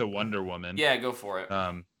up. back to Wonder Woman. Yeah, go for it.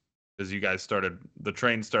 Because you guys the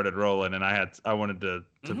train started rolling, and I wanted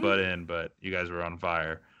to butt in, but you guys were on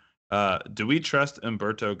fire. Do we trust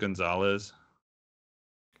Humberto Gonzalez?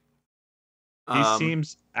 He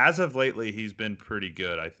seems, as of lately, he's been pretty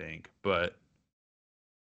good, I think, but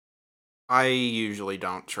I usually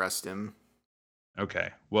don't trust him. Okay.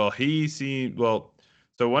 Well,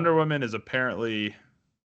 so Wonder Woman is apparently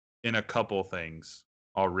in a couple things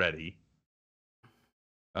already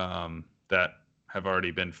that have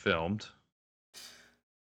already been filmed.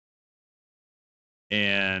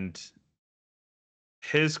 And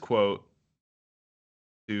his quote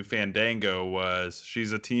to Fandango was,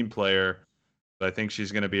 "She's a team player, but I think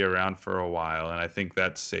she's going to be around for a while." And I think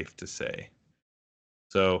that's safe to say.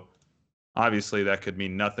 So obviously that could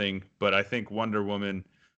mean nothing, but I think Wonder Woman,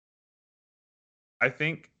 I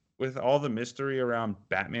think with all the mystery around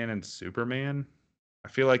Batman and Superman, I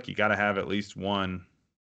feel like you got to have at least one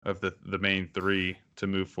of the main three to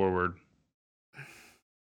move forward.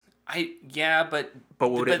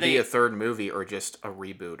 But would it be a third movie or just a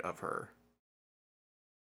reboot of her?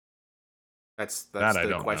 That's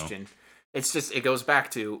the question. Know. It's just, it goes back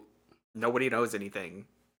to nobody knows anything.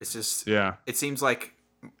 It's just, it seems like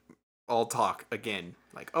all talk again.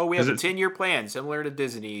 Like, oh, we have a 10-year plan similar to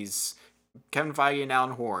Disney's. Kevin Feige and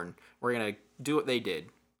Alan Horn. We're gonna do what they did.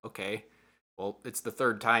 Okay. Well, it's the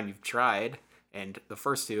third time you've tried, and the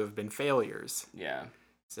first two have been failures. Yeah.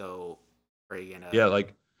 So, are you gonna? Yeah,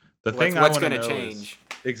 like the thing what's gonna change?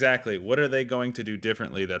 Exactly. What are they going to do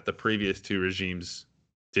differently that the previous two regimes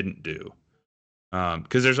didn't do?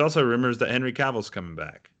 Because there's also rumors that Henry Cavill's coming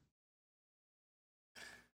back.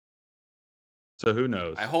 So who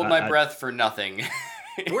knows? I hold my breath for nothing.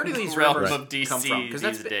 Where do these rumors come from? Because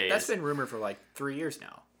that's been rumored for like 3 years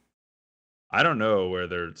now. I don't know where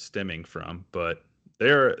they're stemming from, but they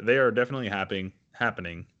are definitely happening.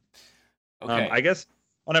 Okay. I guess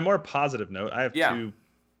on a more positive note, I have two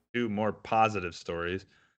more positive stories.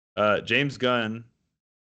 James Gunn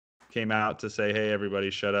came out to say, "Hey, everybody,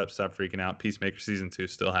 shut up, stop freaking out. Peacemaker season 2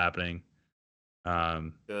 is still happening."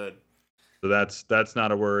 Good. So that's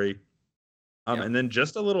not a worry. And then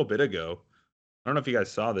just a little bit ago, I don't know if you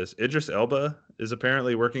guys saw this, Idris Elba is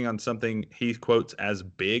apparently working on something he quotes as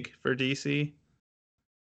big for DC.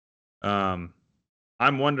 I'm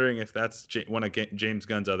wondering if that's one of James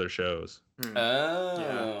Gunn's other shows. Oh,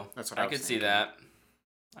 yeah, that's what I could see that.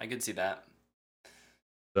 I could see that.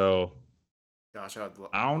 So, gosh, I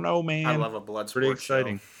don't know, man. I love a Bloodsport. Pretty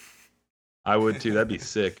exciting. Show. I would too. That'd be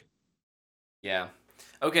sick. Yeah.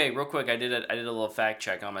 Okay, real quick, I did a little fact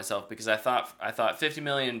check on myself because I thought 50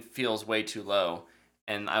 million feels way too low,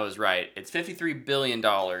 and I was right. It's $53 billion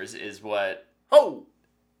is what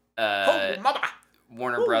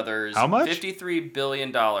Warner Brothers. How much? $53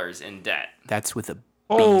 billion in debt. That's with a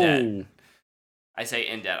debt. I say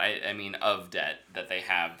in debt. I mean of debt that they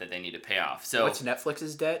have that they need to pay off. So what's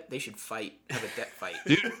Netflix's debt? They should have a debt fight.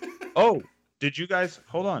 Dude. Did you guys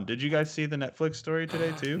see the Netflix story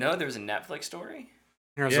today too? No, there's a Netflix story.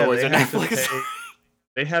 There's always a Netflix.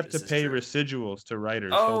 They have to pay residuals to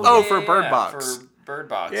writers. For Bird Box. For Bird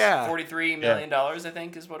Box. Yeah. $43 million, I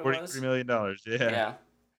think, is what it was. $43 million. Yeah.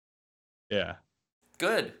 Yeah.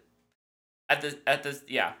 Good.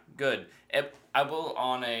 Good. I'm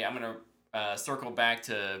gonna circle back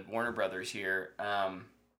to Warner Brothers here.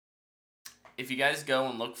 If you guys go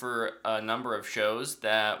and look for a number of shows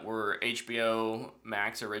that were HBO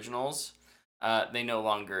Max originals, they no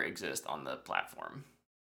longer exist on the platform.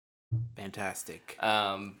 Fantastic.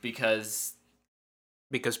 Because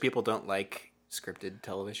Because people don't like scripted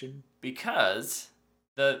television. Because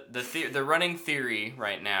the running theory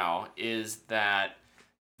right now is that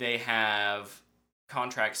they have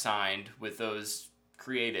contracts signed with those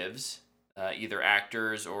creatives, either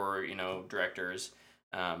actors or directors,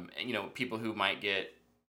 and people who might get.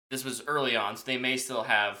 This was early on, so they may still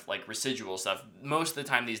have like residual stuff. Most of the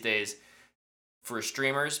time these days, for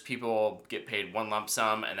streamers, people get paid one lump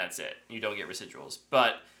sum and that's it. You don't get residuals.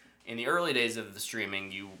 But in the early days of the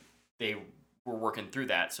streaming, they were working through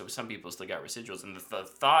that, so some people still got residuals. And the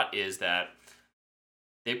thought is that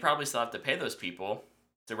they probably still have to pay those people.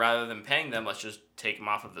 So rather than paying them, let's just take them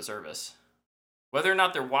off of the service. Whether or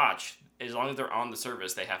not they're watched, as long as they're on the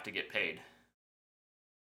service, they have to get paid.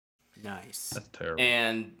 Nice. That's terrible.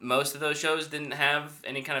 And most of those shows didn't have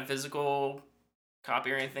any kind of physical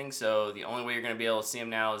copy or anything, so the only way you're going to be able to see them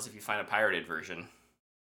now is if you find a pirated version.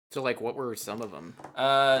 So, like, what were some of them?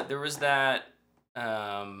 There was that.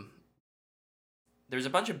 There's a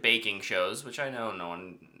bunch of baking shows, which I know no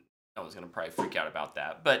one's going to probably freak out about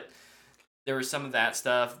that, but there was some of that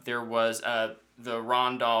stuff. There was the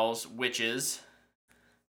Rondall's Witches.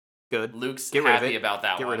 Good. Luke's happy about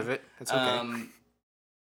that one. Get rid of it. That's okay.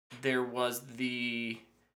 There was the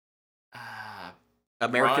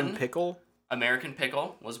American Run. Pickle. American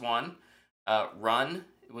Pickle was one. Run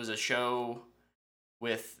was a show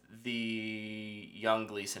with the young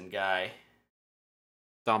Gleason guy.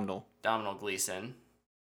 Domhnall Gleason.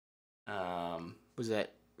 Was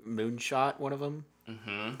that Moonshot one of them?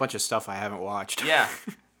 Mm-hmm. A bunch of stuff I haven't watched. Yeah.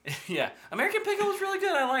 Yeah. American Pickle was really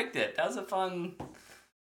good. I liked it. That was a fun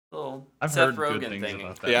little I've Seth heard good Rogen things thing.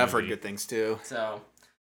 about that Yeah, I've heard movie. good things too. So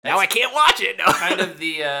Now I can't watch it. No. kind of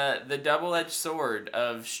the double-edged sword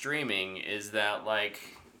of streaming is that, like,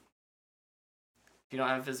 if you don't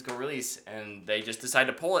have a physical release and they just decide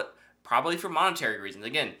to pull it, probably for monetary reasons.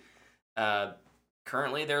 Again,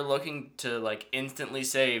 currently they're looking to like instantly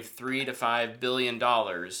save $3 to $5 billion,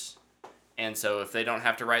 and so if they don't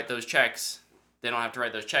have to write those checks, they don't have to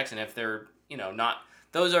write those checks. And if they're not,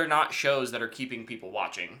 those are not shows that are keeping people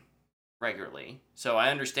watching regularly. So I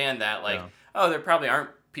understand that, like, there probably aren't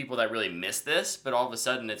people that really miss this, but all of a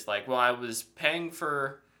sudden it's like, well, I was paying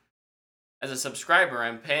for, as a subscriber,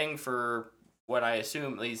 I'm paying for what I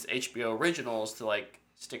assume these HBO originals to like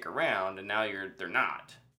stick around, and now they're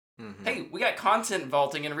not. Mm-hmm. Hey, we got content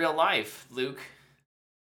vaulting in real life, Luke.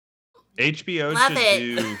 HBO Love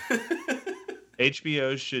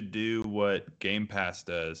HBO should do what Game Pass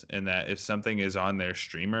does, in that if something is on their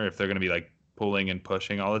streamer, if they're going to be like pulling and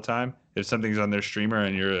pushing all the time, if something's on their streamer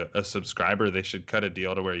and you're a subscriber, they should cut a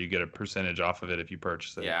deal to where you get a percentage off of it if you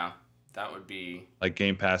purchase it. Yeah, that would be like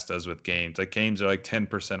Game Pass does with games. Like games are like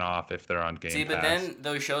 10% off if they're on Game Pass. See, but then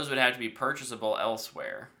those shows would have to be purchasable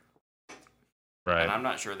elsewhere. Right. And I'm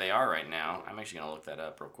not sure they are right now. I'm actually going to look that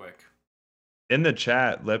up real quick. In the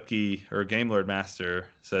chat, Lepke or Game Lord Master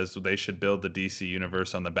says they should build the DC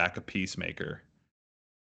universe on the back of Peacemaker.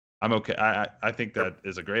 I'm okay. I think that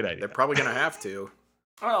is a great idea. They're probably gonna have to.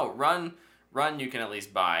 Oh, Run you can at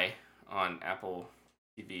least buy on Apple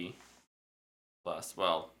TV Plus.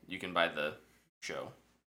 Well, you can buy the show.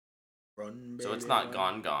 Run, baby, so it's not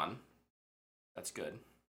run. gone. That's good.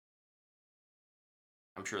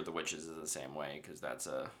 I'm sure The Witches is the same way, because that's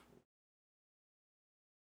a...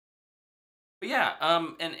 But yeah,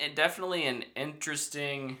 and definitely an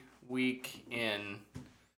interesting week in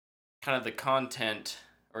kind of the content,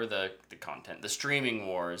 or the streaming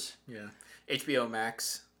wars. Yeah. HBO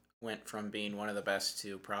Max went from being one of the best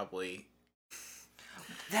to probably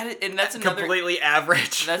that's another completely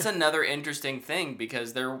average. That's another interesting thing,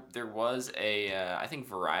 because there was a I think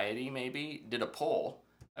Variety maybe did a poll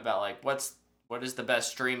about like what is the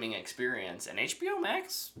best streaming experience, and HBO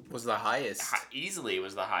Max was the highest. Easily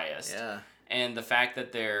was the highest. Yeah. And the fact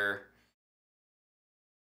that they're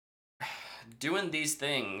doing these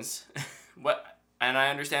things, and I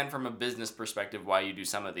understand from a business perspective why you do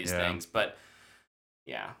some of these things, but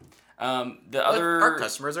yeah. Our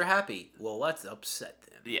customers are happy. Well, let's upset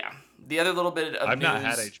them. Yeah. The other little bit of I've news not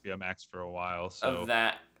had HBO Max for a while, so of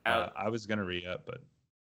that. I was gonna re-up, but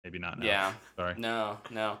maybe not now. Yeah. Sorry. No.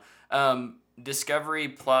 Discovery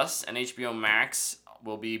Plus and HBO Max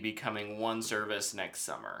will be becoming one service next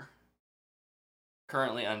summer.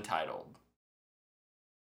 Currently untitled.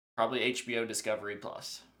 Probably HBO Discovery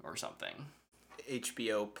Plus or something.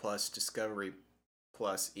 HBO Plus Discovery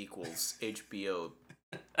Plus equals HBO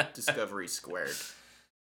Discovery squared.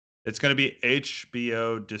 It's going to be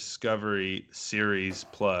HBO Discovery Series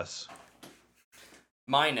Plus.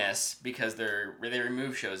 Minus, because they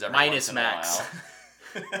remove shows every minus once in Max. a while.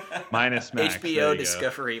 Minus Max. HBO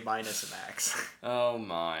Discovery minus Max. Oh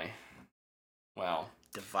my. Well,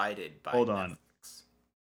 divided by Hold on. Netflix.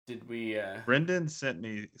 Did we? Brendan sent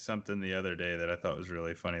me something the other day that I thought was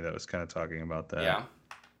really funny that was kind of talking about that. Yeah.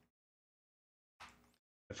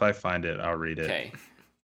 If I find it, I'll read it. Okay.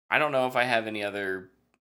 I don't know if I have any other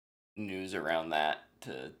news around that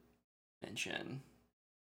to mention.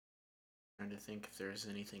 Trying to think if there's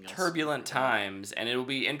anything else. Turbulent times, and it'll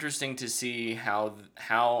be interesting to see how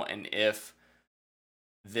and if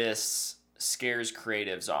this scares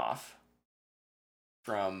creatives off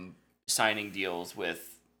from signing deals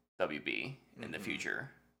with WB in the future.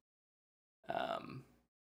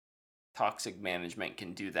 Toxic management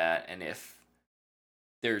can do that, and if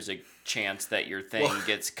there's a chance that your thing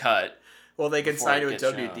gets cut, well, they can before sign it it with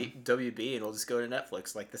gets WB, and it'll just go to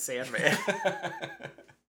Netflix like The Sandman.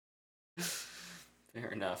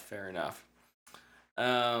 Fair enough.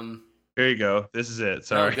 Here you go. This is it. Oh,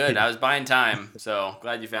 Sorry. good. I was buying time, so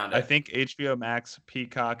glad you found it. I think HBO Max,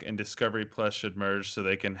 Peacock, and Discovery Plus should merge so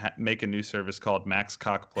they can make a new service called Max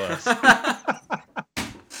Cock Plus.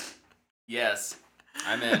 Yes,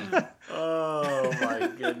 I'm in. Oh my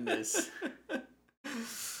goodness.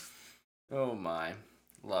 Oh my,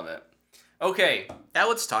 love it. Okay, Now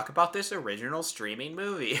let's talk about this original streaming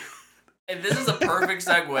movie. and this is a perfect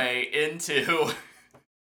segue into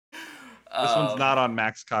This one's not on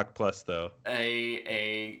Max Cock Plus though.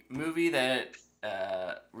 a movie that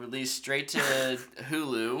released straight to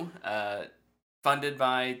Hulu, funded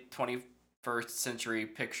by 21st Century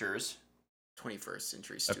Pictures 21st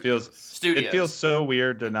Century Studios. It feels so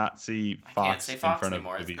weird to not see I can't Fox say in Fox front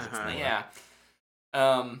anymore. of movies. Uh-huh. anymore.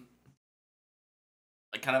 Yeah.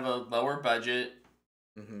 Like kind of a lower budget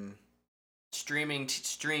Mm-hmm. streaming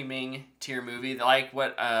tier movie, like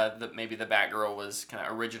what maybe the Batgirl was kind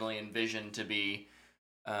of originally envisioned to be.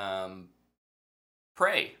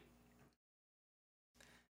 Prey.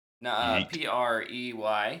 Yeet.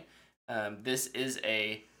 Prey. This is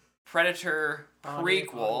a Predator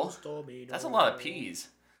prequel. That's a lot of P's.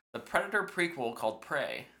 The Predator prequel called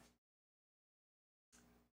Prey.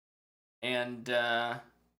 And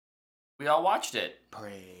we all watched it.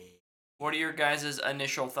 Prey. What are your guys'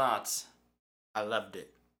 initial thoughts? I loved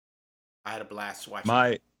it. I had a blast watching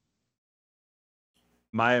it.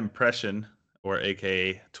 My impression, or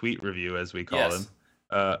AKA tweet review as we call Yes.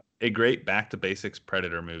 them, a great back to basics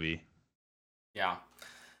Predator movie. Yeah.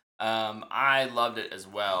 I loved it as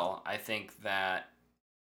well. I think that,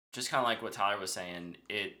 just kind of like what Tyler was saying,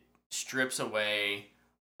 it strips away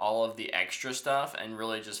all of the extra stuff and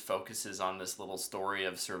really just focuses on this little story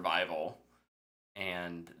of survival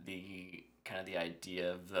and the kind of the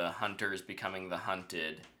idea of the hunters becoming the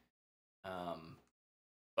hunted,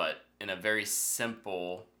 but in a very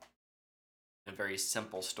simple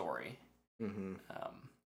story. Mm-hmm.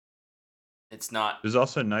 It's not It was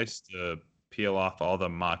also nice to peel off all the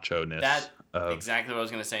macho-ness that of exactly what I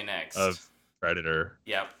was gonna say next. Predator.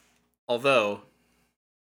 Yep. Although,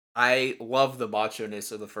 I love the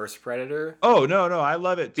macho-ness of the first Predator. Oh no, I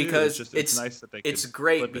love it too. Because it's nice that they. It's could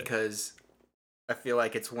great flip it. because I feel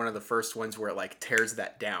like it's one of the first ones where it like tears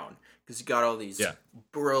that down. Because you got all these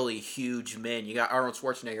burly, huge men. You got Arnold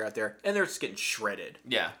Schwarzenegger out there, and they're just getting shredded.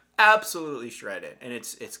 Yeah. Absolutely shredded, and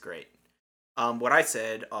it's great. What I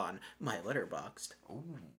said on my Letterboxd. Ooh.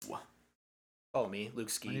 Follow me, Luke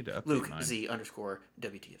I Ski. need to update Luke mine. Z _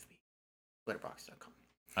 WTFB. Letterboxd.com.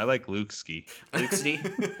 I like Luke Ski. Luke Ski.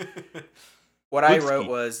 What I Luke wrote Ski.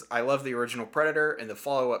 was, I love the original Predator and the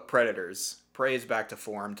follow-up Predators. Prey is back to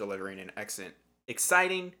form, delivering an excellent,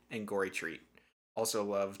 exciting, and gory treat. Also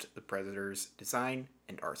loved the Predator's design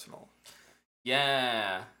and arsenal.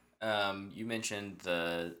 Yeah. You mentioned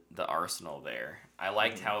the arsenal there. I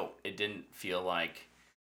liked how it didn't feel like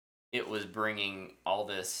it was bringing all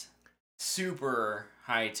this super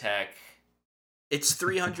high tech. It's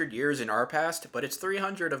 300 years in our past, but it's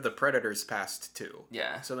 300 of the Predator's past too.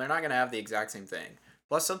 Yeah. So they're not going to have the exact same thing.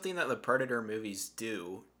 Plus, something that the Predator movies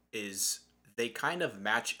do is they kind of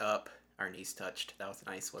match up. Our knees touched. That was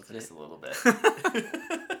nice, wasn't Just it? a little bit.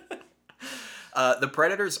 The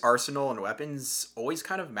Predator's arsenal and weapons always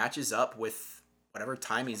kind of matches up with whatever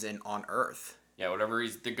time he's in on Earth. Yeah, whatever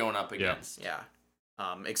they're going up against. Yeah.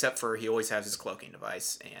 Except for he always has his cloaking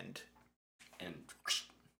device, and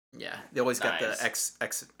yeah, they always got Nice.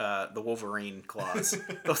 the Wolverine claws.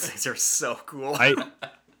 Those things are so cool. I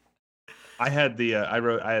had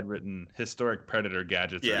I had written historic Predator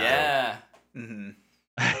gadgets. Yeah. Yeah.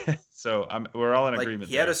 Mm-hmm. So we're all in Like agreement.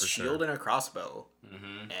 he had there, a for shield sure. and a crossbow,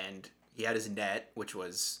 Mm-hmm. and he had his net, which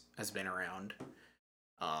has been around.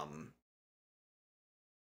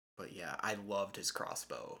 But yeah, I loved his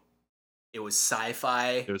crossbow. It was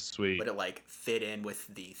sci-fi, It was sweet. but it like fit in with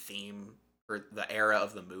the theme or the era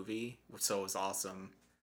of the movie, so it was awesome.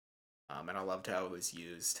 And I loved how it was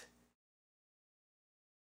used.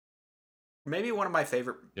 Maybe one of my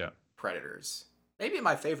favorite Predators. Maybe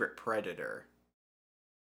my favorite Predator.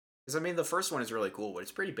 Because, I mean, the first one is really cool, but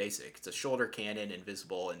it's pretty basic. It's a shoulder cannon,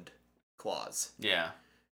 invisible, and claws. Yeah.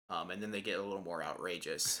 And then they get a little more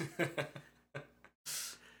outrageous.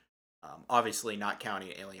 Obviously, not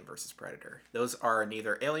counting Alien vs. Predator. Those are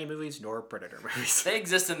neither Alien movies nor Predator movies. They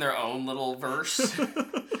exist in their own little verse.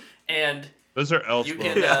 And those are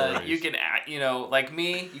Elseworlds. you can, you know, like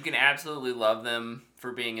me, you can absolutely love them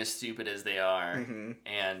for being as stupid as they are. Mm-hmm.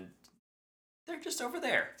 And they're just over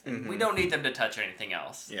there. Mm-hmm. We don't need them to touch anything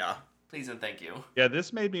else. Yeah. Please and thank you. Yeah,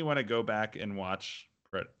 this made me want to go back and watch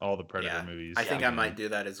all the Predator movies. I think I might do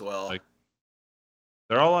that as well. Like,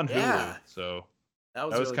 they're all on Hulu, so that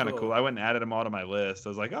was really kind of cool. I went and added them all to my list. I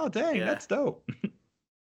was like, oh, dang, that's dope. So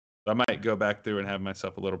I might go back through and have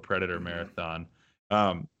myself a little Predator marathon.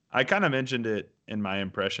 I kind of mentioned it in my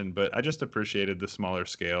impression, but I just appreciated the smaller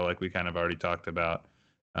scale, like we kind of already talked about,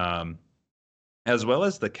 as well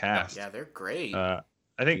as the cast. Yeah, they're great. I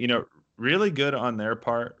think, really good on their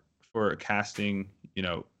part for casting,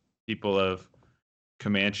 people of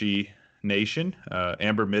Comanche Nation.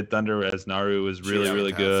 Amber Midthunder as Naru was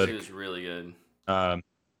really good. She was really good.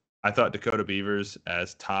 I thought Dakota Beavers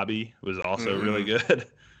as Tabi was also really good.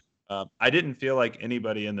 I didn't feel like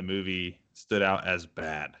anybody in the movie stood out as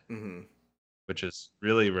bad, which is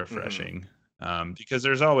really refreshing. Because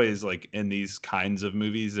there's always, like, in these kinds of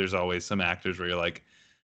movies, there's always some actors where you're like,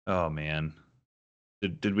 oh man,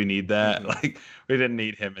 did we need that? Like, we didn't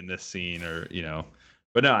need him in this scene, or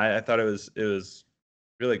but no, I thought it was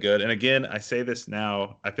really good. And again, I say this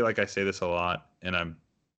now, I feel like I say this a lot, and I'm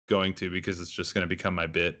going to, because it's just going to become my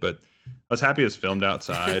bit, but I was happy it was filmed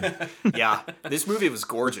outside. Yeah, this movie was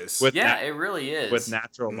gorgeous. It really is. With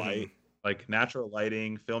natural light, like natural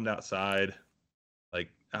lighting, filmed outside. Like,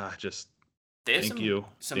 just thank you,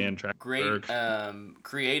 Dan Trachtenberg. Great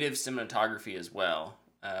creative cinematography as well.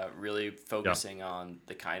 Really focusing on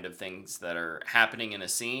the kind of things that are happening in a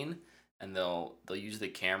scene, and they'll use the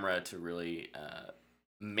camera to really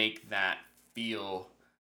make that feel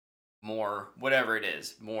more, whatever it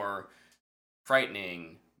is, more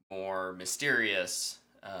frightening, more mysterious,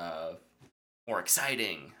 more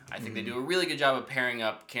exciting. I think they do a really good job of pairing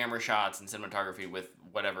up camera shots and cinematography with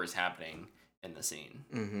whatever is happening in the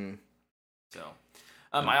scene. So,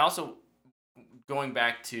 I also, going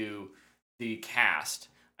back to the cast,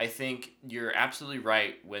 I think you're absolutely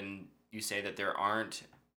right when you say that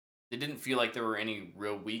they didn't feel like there were any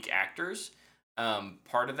real weak actors.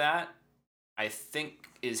 Part of that, I think,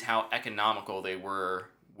 is how economical they were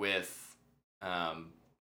with kind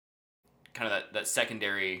of that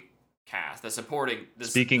secondary cast, the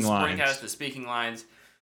speaking cast, the speaking lines.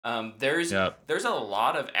 There's a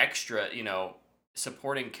lot of extra,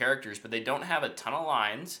 supporting characters, but they don't have a ton of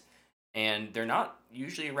lines, and they're not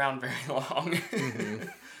usually around very long.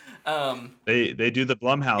 They do the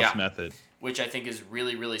Blumhouse method, which I think is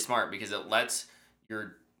really, really smart, because it lets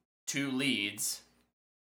your two leads,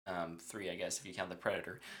 three, I guess, if you count the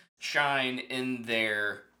Predator, shine in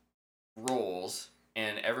their roles,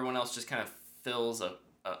 and everyone else just kind of fills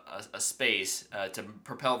a space to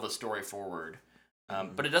propel the story forward.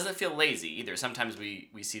 But it doesn't feel lazy either. Sometimes we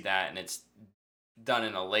see that, and it's done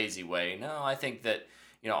in a lazy way. No, I think that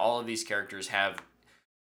all of these characters have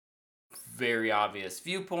very obvious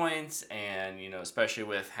viewpoints, and especially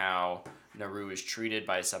with how Naru is treated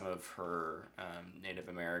by some of her Native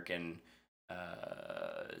American,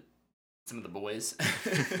 some of the boys.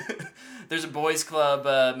 There's a boys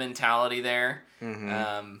club mentality there,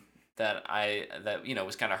 that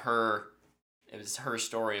was kind of her. It was her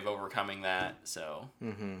story of overcoming that. So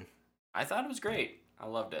I thought it was great. I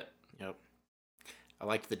loved it. Yep. I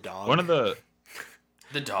liked the dog. One of the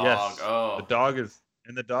dog. Yes, oh,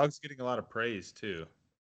 the dog's getting a lot of praise too.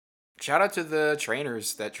 Shout out to the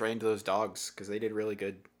trainers that trained those dogs, because they did really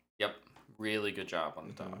good. Yep, really good job on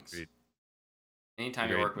the dogs. Agreed. Anytime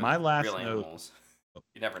you work with real animals,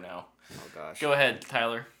 you never know. Oh gosh. Go ahead,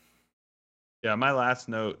 Tyler. Yeah, my last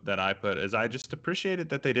note that I put is I just appreciated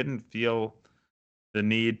that they didn't feel the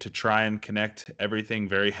need to try and connect everything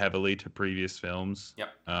very heavily to previous films. Yep.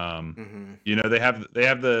 They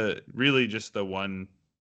have the really just the one,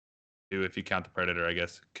 two, if you count the Predator, I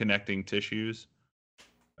guess, connecting tissues,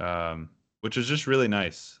 which is just really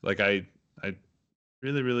nice. Like I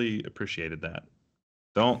really, really appreciated that.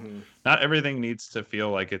 Not everything needs to feel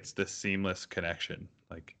like it's this seamless connection.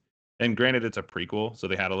 Like, and granted, it's a prequel, so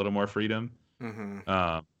they had a little more freedom.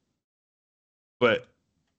 But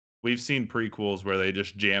we've seen prequels where they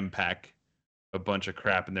just jam pack a bunch of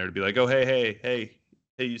crap in there to be like, oh, hey,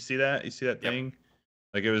 you see that? You see that thing?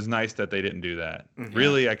 Like, it was nice that they didn't do that. Mhm.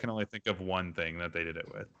 Really, I can only think of one thing that they did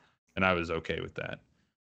it with, and I was okay with that.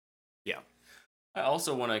 Yeah. I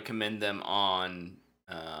also want to commend them on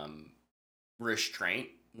restraint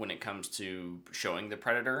when it comes to showing the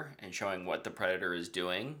predator and showing what the predator is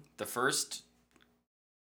doing. The first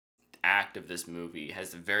act of this movie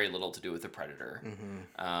has very little to do with the predator,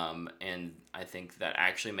 and I think that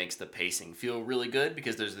actually makes the pacing feel really good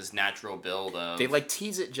because there's this natural build of They like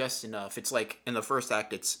tease it just enough. It's like in the first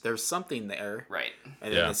act, there's something there, right,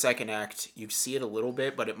 and then the second act, you see it a little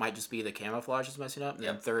bit, but it might just be the camouflage is messing up. And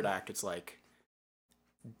then third act, it's like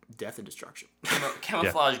death and destruction.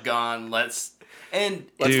 Camouflage gone.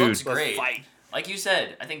 It looks great. Fight. Like you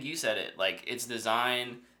said, I think you said it. Like its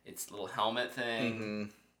design, its little helmet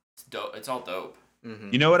thing. It's dope. It's all dope.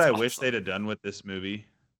 You know what I wish they'd have done with this movie?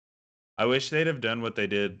 I wish they'd have done what they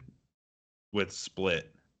did with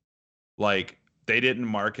Split. Like, they didn't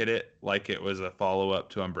market it like it was a follow-up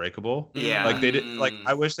to Unbreakable. Yeah. Like, they did. Like,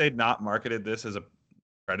 I wish they'd not marketed this as a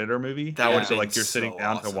Predator movie. That would so like you're sitting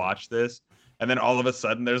down to watch this, and then all of a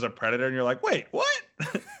sudden there's a Predator, and you're like, wait, what?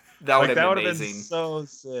 That would like, have been amazing. Been so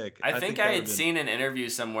sick. I think I had seen an interview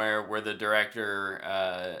somewhere where the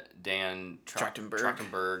director Dan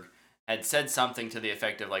Trachtenberg had said something to the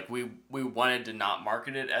effect of like we wanted to not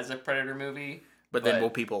market it as a Predator movie, but then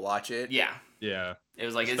will people watch it? Yeah. It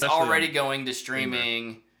was like especially it's already going to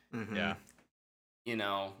streaming. Yeah. You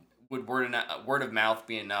know, would word of mouth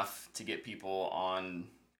be enough to get people on?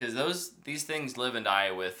 Because these things live and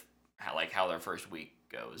die with how their first week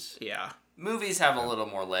goes. Yeah. Movies have a little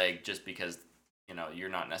more leg just because, you're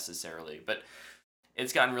not necessarily. But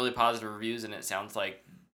it's gotten really positive reviews, and it sounds like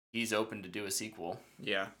he's open to do a sequel.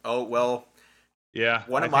 Yeah. Oh, well. Yeah.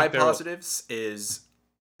 One of my positives is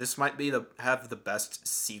this might be have the best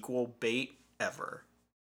sequel bait ever.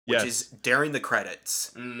 Which is during the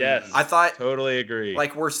credits. Yes. I thought totally agree.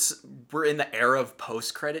 Like we're in the era of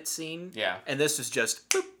post-credit scene. Yeah. And this is just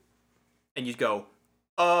boop, and you'd go,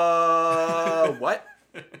 what?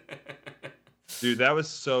 Dude, that was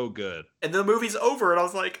so good. And the movie's over, and I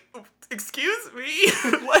was like, excuse me?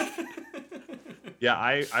 Like, yeah,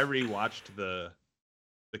 I rewatched the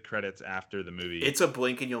credits after the movie. It's a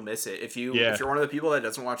blink and you'll miss it. If you're one of the people that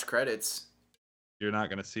doesn't watch credits, you're not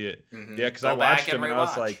gonna see it. Mm-hmm. Yeah, because I watched them and I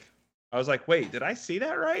was like, wait, did I see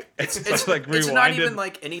that right? It's like it's not even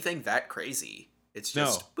like anything that crazy. It's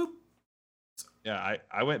just boop. Yeah,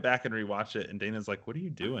 I went back and rewatched it, and Dana's like, "What are you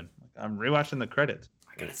doing?" Like, I'm rewatching the credits.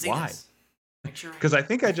 I gotta see why? This. Because I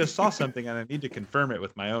think I just saw something, and I need to confirm it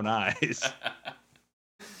with my own eyes.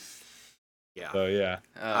 Yeah. So yeah,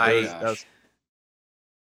 I'm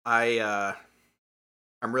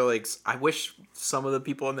really. I wish some of the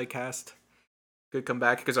people in the cast could come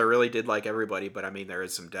back because I really did like everybody, but I mean there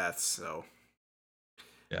is some deaths, so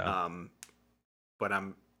yeah. But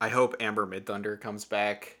I hope Amber Midthunder comes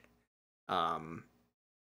back.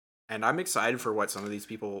 And I'm excited for what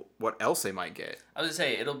else they might get. I was gonna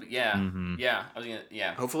say it'll be yeah. I was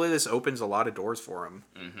gonna Hopefully this opens a lot of doors for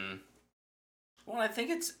them. Well, I think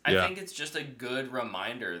it's just a good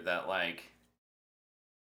reminder that like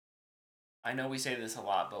I know we say this a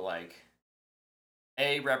lot, but like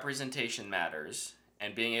representation matters,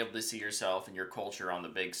 and being able to see yourself and your culture on the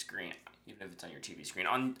big screen, even if it's on your TV screen,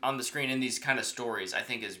 on the screen in these kind of stories, I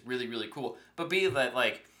think is really, really cool. But be that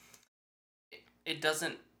like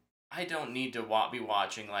I don't need to be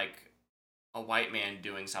watching like a white man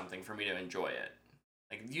doing something for me to enjoy it.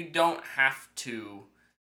 Like you don't have to.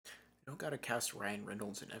 You don't gotta cast Ryan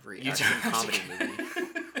Reynolds in every action comedy movie.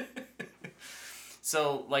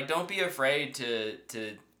 So like, don't be afraid to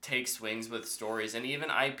take swings with stories and even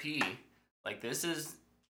IP. Like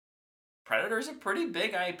Predator's a pretty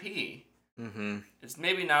big IP. It's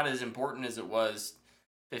maybe not as important as it was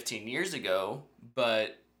 15 years ago,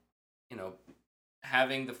 but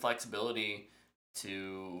having the flexibility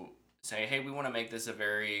to say, hey, we want to make this a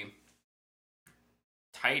very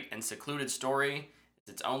tight and secluded story. It's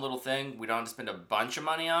its own little thing. We don't have to spend a bunch of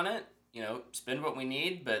money on it. Spend what we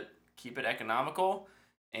need, but keep it economical.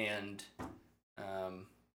 And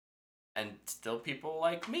still people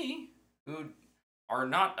like me who are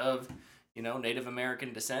not of, Native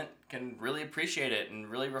American descent can really appreciate it and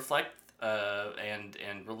really reflect and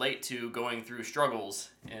relate to going through struggles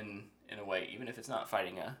in a way, even if it's not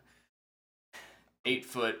fighting a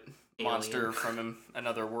 8-foot monster from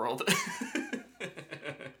another world.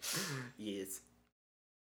 Yes.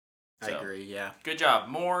 I agree, yeah. Good job.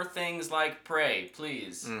 More things like Prey,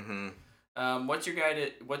 please. What's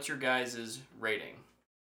your guys' rating?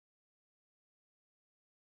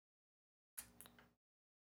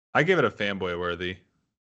 I give it a fanboy worthy.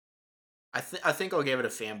 I think I'll give it a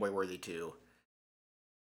fanboy worthy too.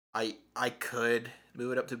 I could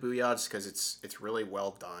move it up to Booyah just because it's really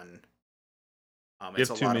well done. You It's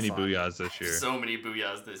have a too lot many of fun. Booyahs this year. So many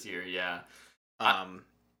booyahs this year, yeah. But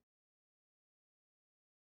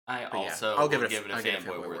I yeah, also I'll give will it a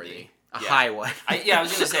fanboy worthy. A Yeah. high one. I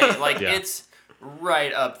was gonna say, like, Yeah. it's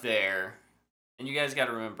right up there. And you guys got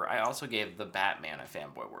to remember, I also gave the Batman a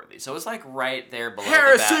fanboy worthy, so it's like right there below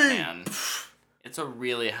Heresy! the Batman. It's a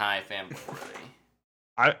really high fanboy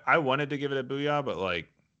worthy. I wanted to give it a Booyah, but like,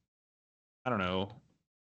 I don't know.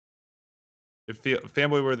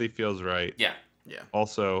 Fanboy worthy feels right. Yeah. Yeah.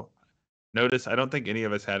 Also, notice I don't think any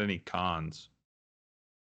of us had any cons.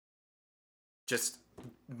 Just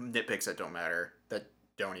nitpicks that don't matter, that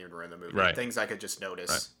don't even ruin the movie. Right. Things I could just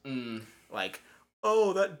notice. Mm. Like,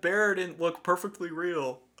 oh, that bear didn't look perfectly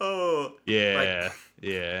real. Oh. Yeah,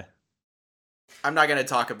 yeah. I'm not going to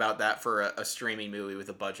talk about that for a streaming movie with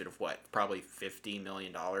a budget of what? Probably $50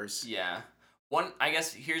 million. Yeah. I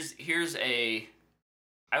guess here's a.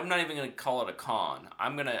 I'm not even gonna call it a con.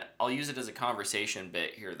 I'll use it as a conversation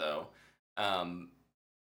bit here though.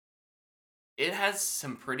 It has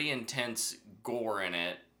some pretty intense gore in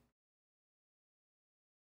it,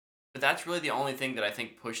 but that's really the only thing that I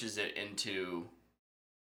think pushes it into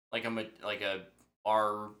like a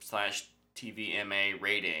R/TVMA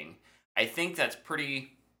rating. I think that's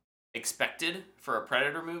pretty expected for a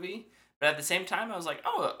Predator movie, but at the same time, I was like,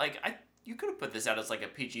 oh, you could have put this out as like a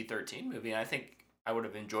PG-13 movie, and I think I would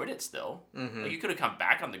have enjoyed it still. Mm-hmm. Like, you could have come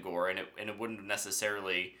back on the gore, and it wouldn't have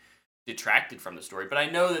necessarily detracted from the story. But I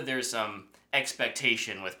know that there's some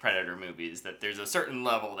expectation with Predator movies, that there's a certain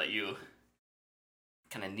level that you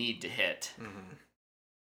kind of need to hit. Mm-hmm.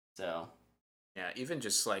 So yeah, even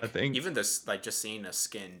just like just seeing a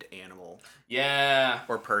skinned animal, yeah,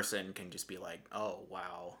 or person can just be like, oh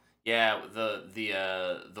wow. Yeah,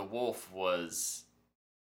 the wolf was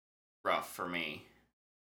rough for me.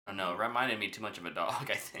 Oh no, it reminded me too much of a dog,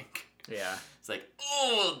 I think. Yeah. It's like,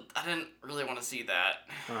 oh, I didn't really want to see that.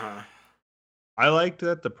 Uh-huh. I liked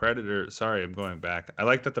that the Predator. Sorry, I'm going back. I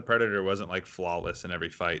liked that the Predator wasn't like flawless in every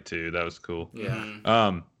fight too. That was cool.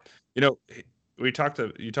 Yeah. You know, you talk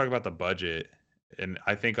about the budget, and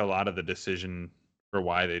I think a lot of the decision for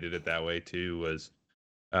why they did it that way too was,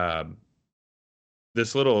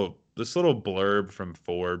 this little blurb from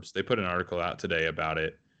Forbes. They put an article out today about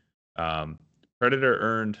it. The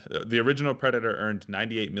original Predator earned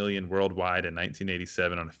 $98 million worldwide in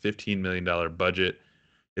 1987 on a $15 million budget.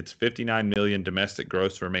 Its $59 million domestic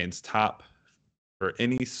gross remains top for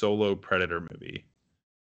any solo Predator movie.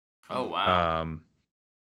 Oh wow.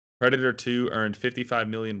 Predator 2 earned $55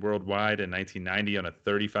 million worldwide in 1990 on a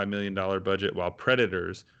 $35 million budget, while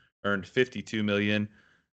Predators earned $52 million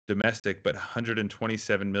domestic, but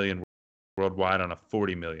 $127 million worldwide on a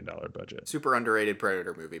 $40 million budget. Super underrated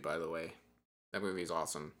Predator movie, by the way. That movie is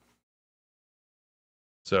awesome.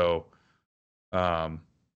 So, and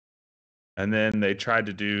then they tried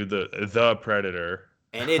to do the Predator,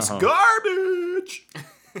 and it's garbage.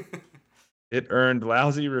 It earned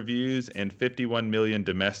lousy reviews and $51 million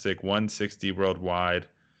domestic, $160 worldwide,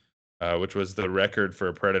 which was the record for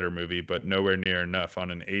a Predator movie, but nowhere near enough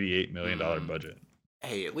on an $88 million budget.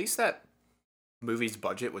 Hey, at least that movie's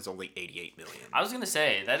budget was only $88 million. I was gonna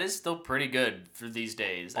say that is still pretty good for these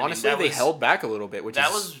days. Honestly, they held back a little bit, which that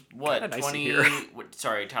was what nice 20.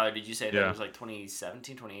 Sorry, Tyler, did you say that it was like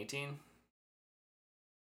 2017, 2018?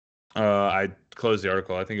 I closed the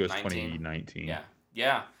article. I think it was 19? 2019.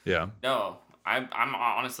 Yeah. No, I'm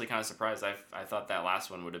honestly kind of surprised. I thought that last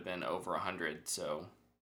one would have been over 100. So.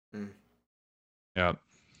 Yeah,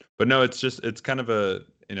 but no, it's kind of a,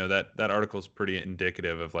 that article is pretty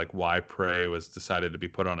indicative of like why Prey was decided to be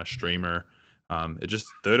put on a streamer.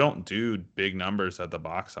 They don't do big numbers at the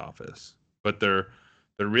box office, but they're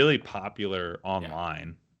really popular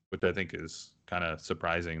online, which I think is kind of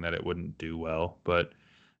surprising that it wouldn't do well. But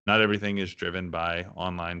not everything is driven by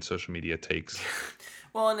online social media takes.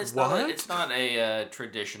 Well, and it's not a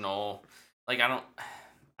traditional, like, I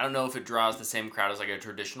don't know if it draws the same crowd as like a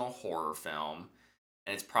traditional horror film,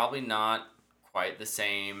 and it's probably not quite the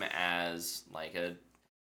same as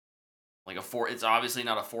it's obviously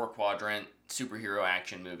not a 4-quadrant superhero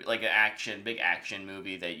action movie, like big action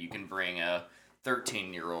movie that you can bring a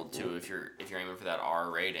 13-year-old to if you're aiming for that R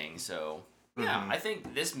rating. So yeah, I think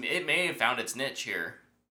it may have found its niche here,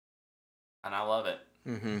 and I love it.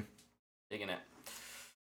 Digging it.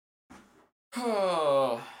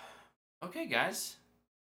 Oh, okay, guys,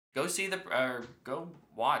 go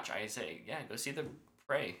watch. I say, yeah, go see the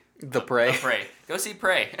Prey. Prey. Go see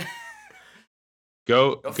Prey.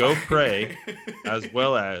 Go Prey, as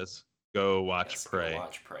well as go watch Prey. Go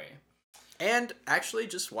watch Prey. And actually,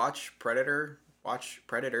 just watch Predator watch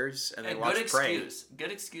Predators and then And watch Prey.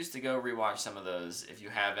 good excuse to go rewatch some of those if you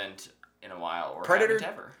haven't in a while or Predator haven't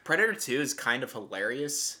ever. Predator 2 is kind of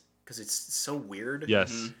hilarious because it's so weird.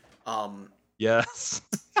 Yes. Um. Yes.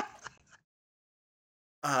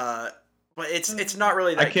 But it's not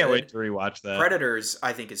really that I can't good. wait to rewatch that. Predators,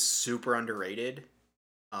 I think, is super underrated.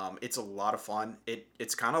 It's a lot of fun.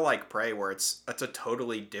 It's kind of like Prey, where it's a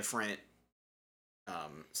totally different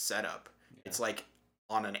setup. Yeah. It's like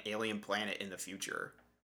on an alien planet in the future.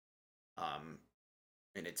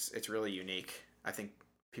 And it's really unique. I think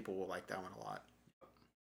people will like that one a lot.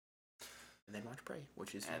 And then watch Prey,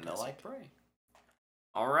 which is fantastic. And they'll like Prey.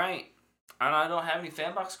 All right. I don't have any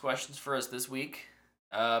Fanbox questions for us this week.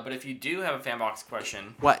 But if you do have a Fanbox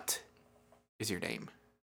question... What is your name?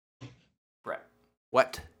 Brett.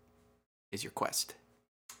 What is your quest?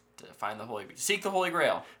 To seek the Holy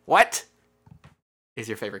Grail. What is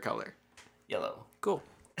your favorite color? Yellow. Cool.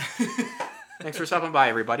 Thanks for stopping by,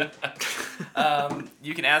 everybody.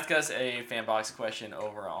 You can ask us a Fanbox question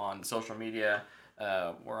over on social media.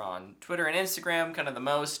 We're on Twitter and Instagram, kind of the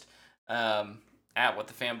most, at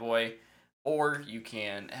WhatTheFanboy. Or you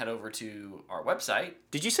can head over to our website.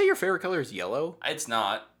 Did you say your favorite color is yellow? It's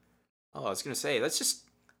not. Oh, I was going to say, that's just...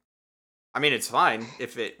 I mean, it's fine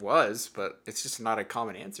if it was, but it's just not a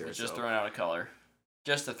common answer. It's just throwing out a color.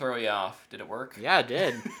 Just to throw you off. Did it work? Yeah, it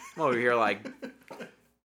did. I'm over here like...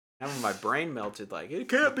 having my brain melted like, it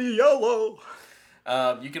can't be yellow!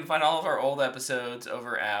 You can find all of our old episodes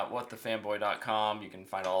over at whatthefanboy.com. You can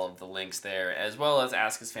find all of the links there, as well as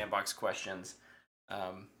Ask Us Fanbox questions.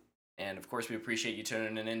 And, of course, we appreciate you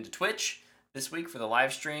tuning in to Twitch this week for the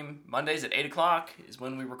live stream. Mondays at 8 o'clock is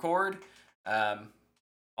when we record.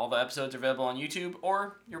 All the episodes are available on YouTube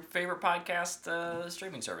or your favorite podcast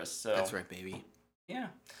streaming service. So that's right, baby. Yeah.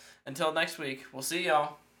 Until next week, we'll see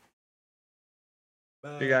y'all.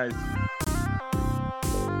 Bye. Hey, guys.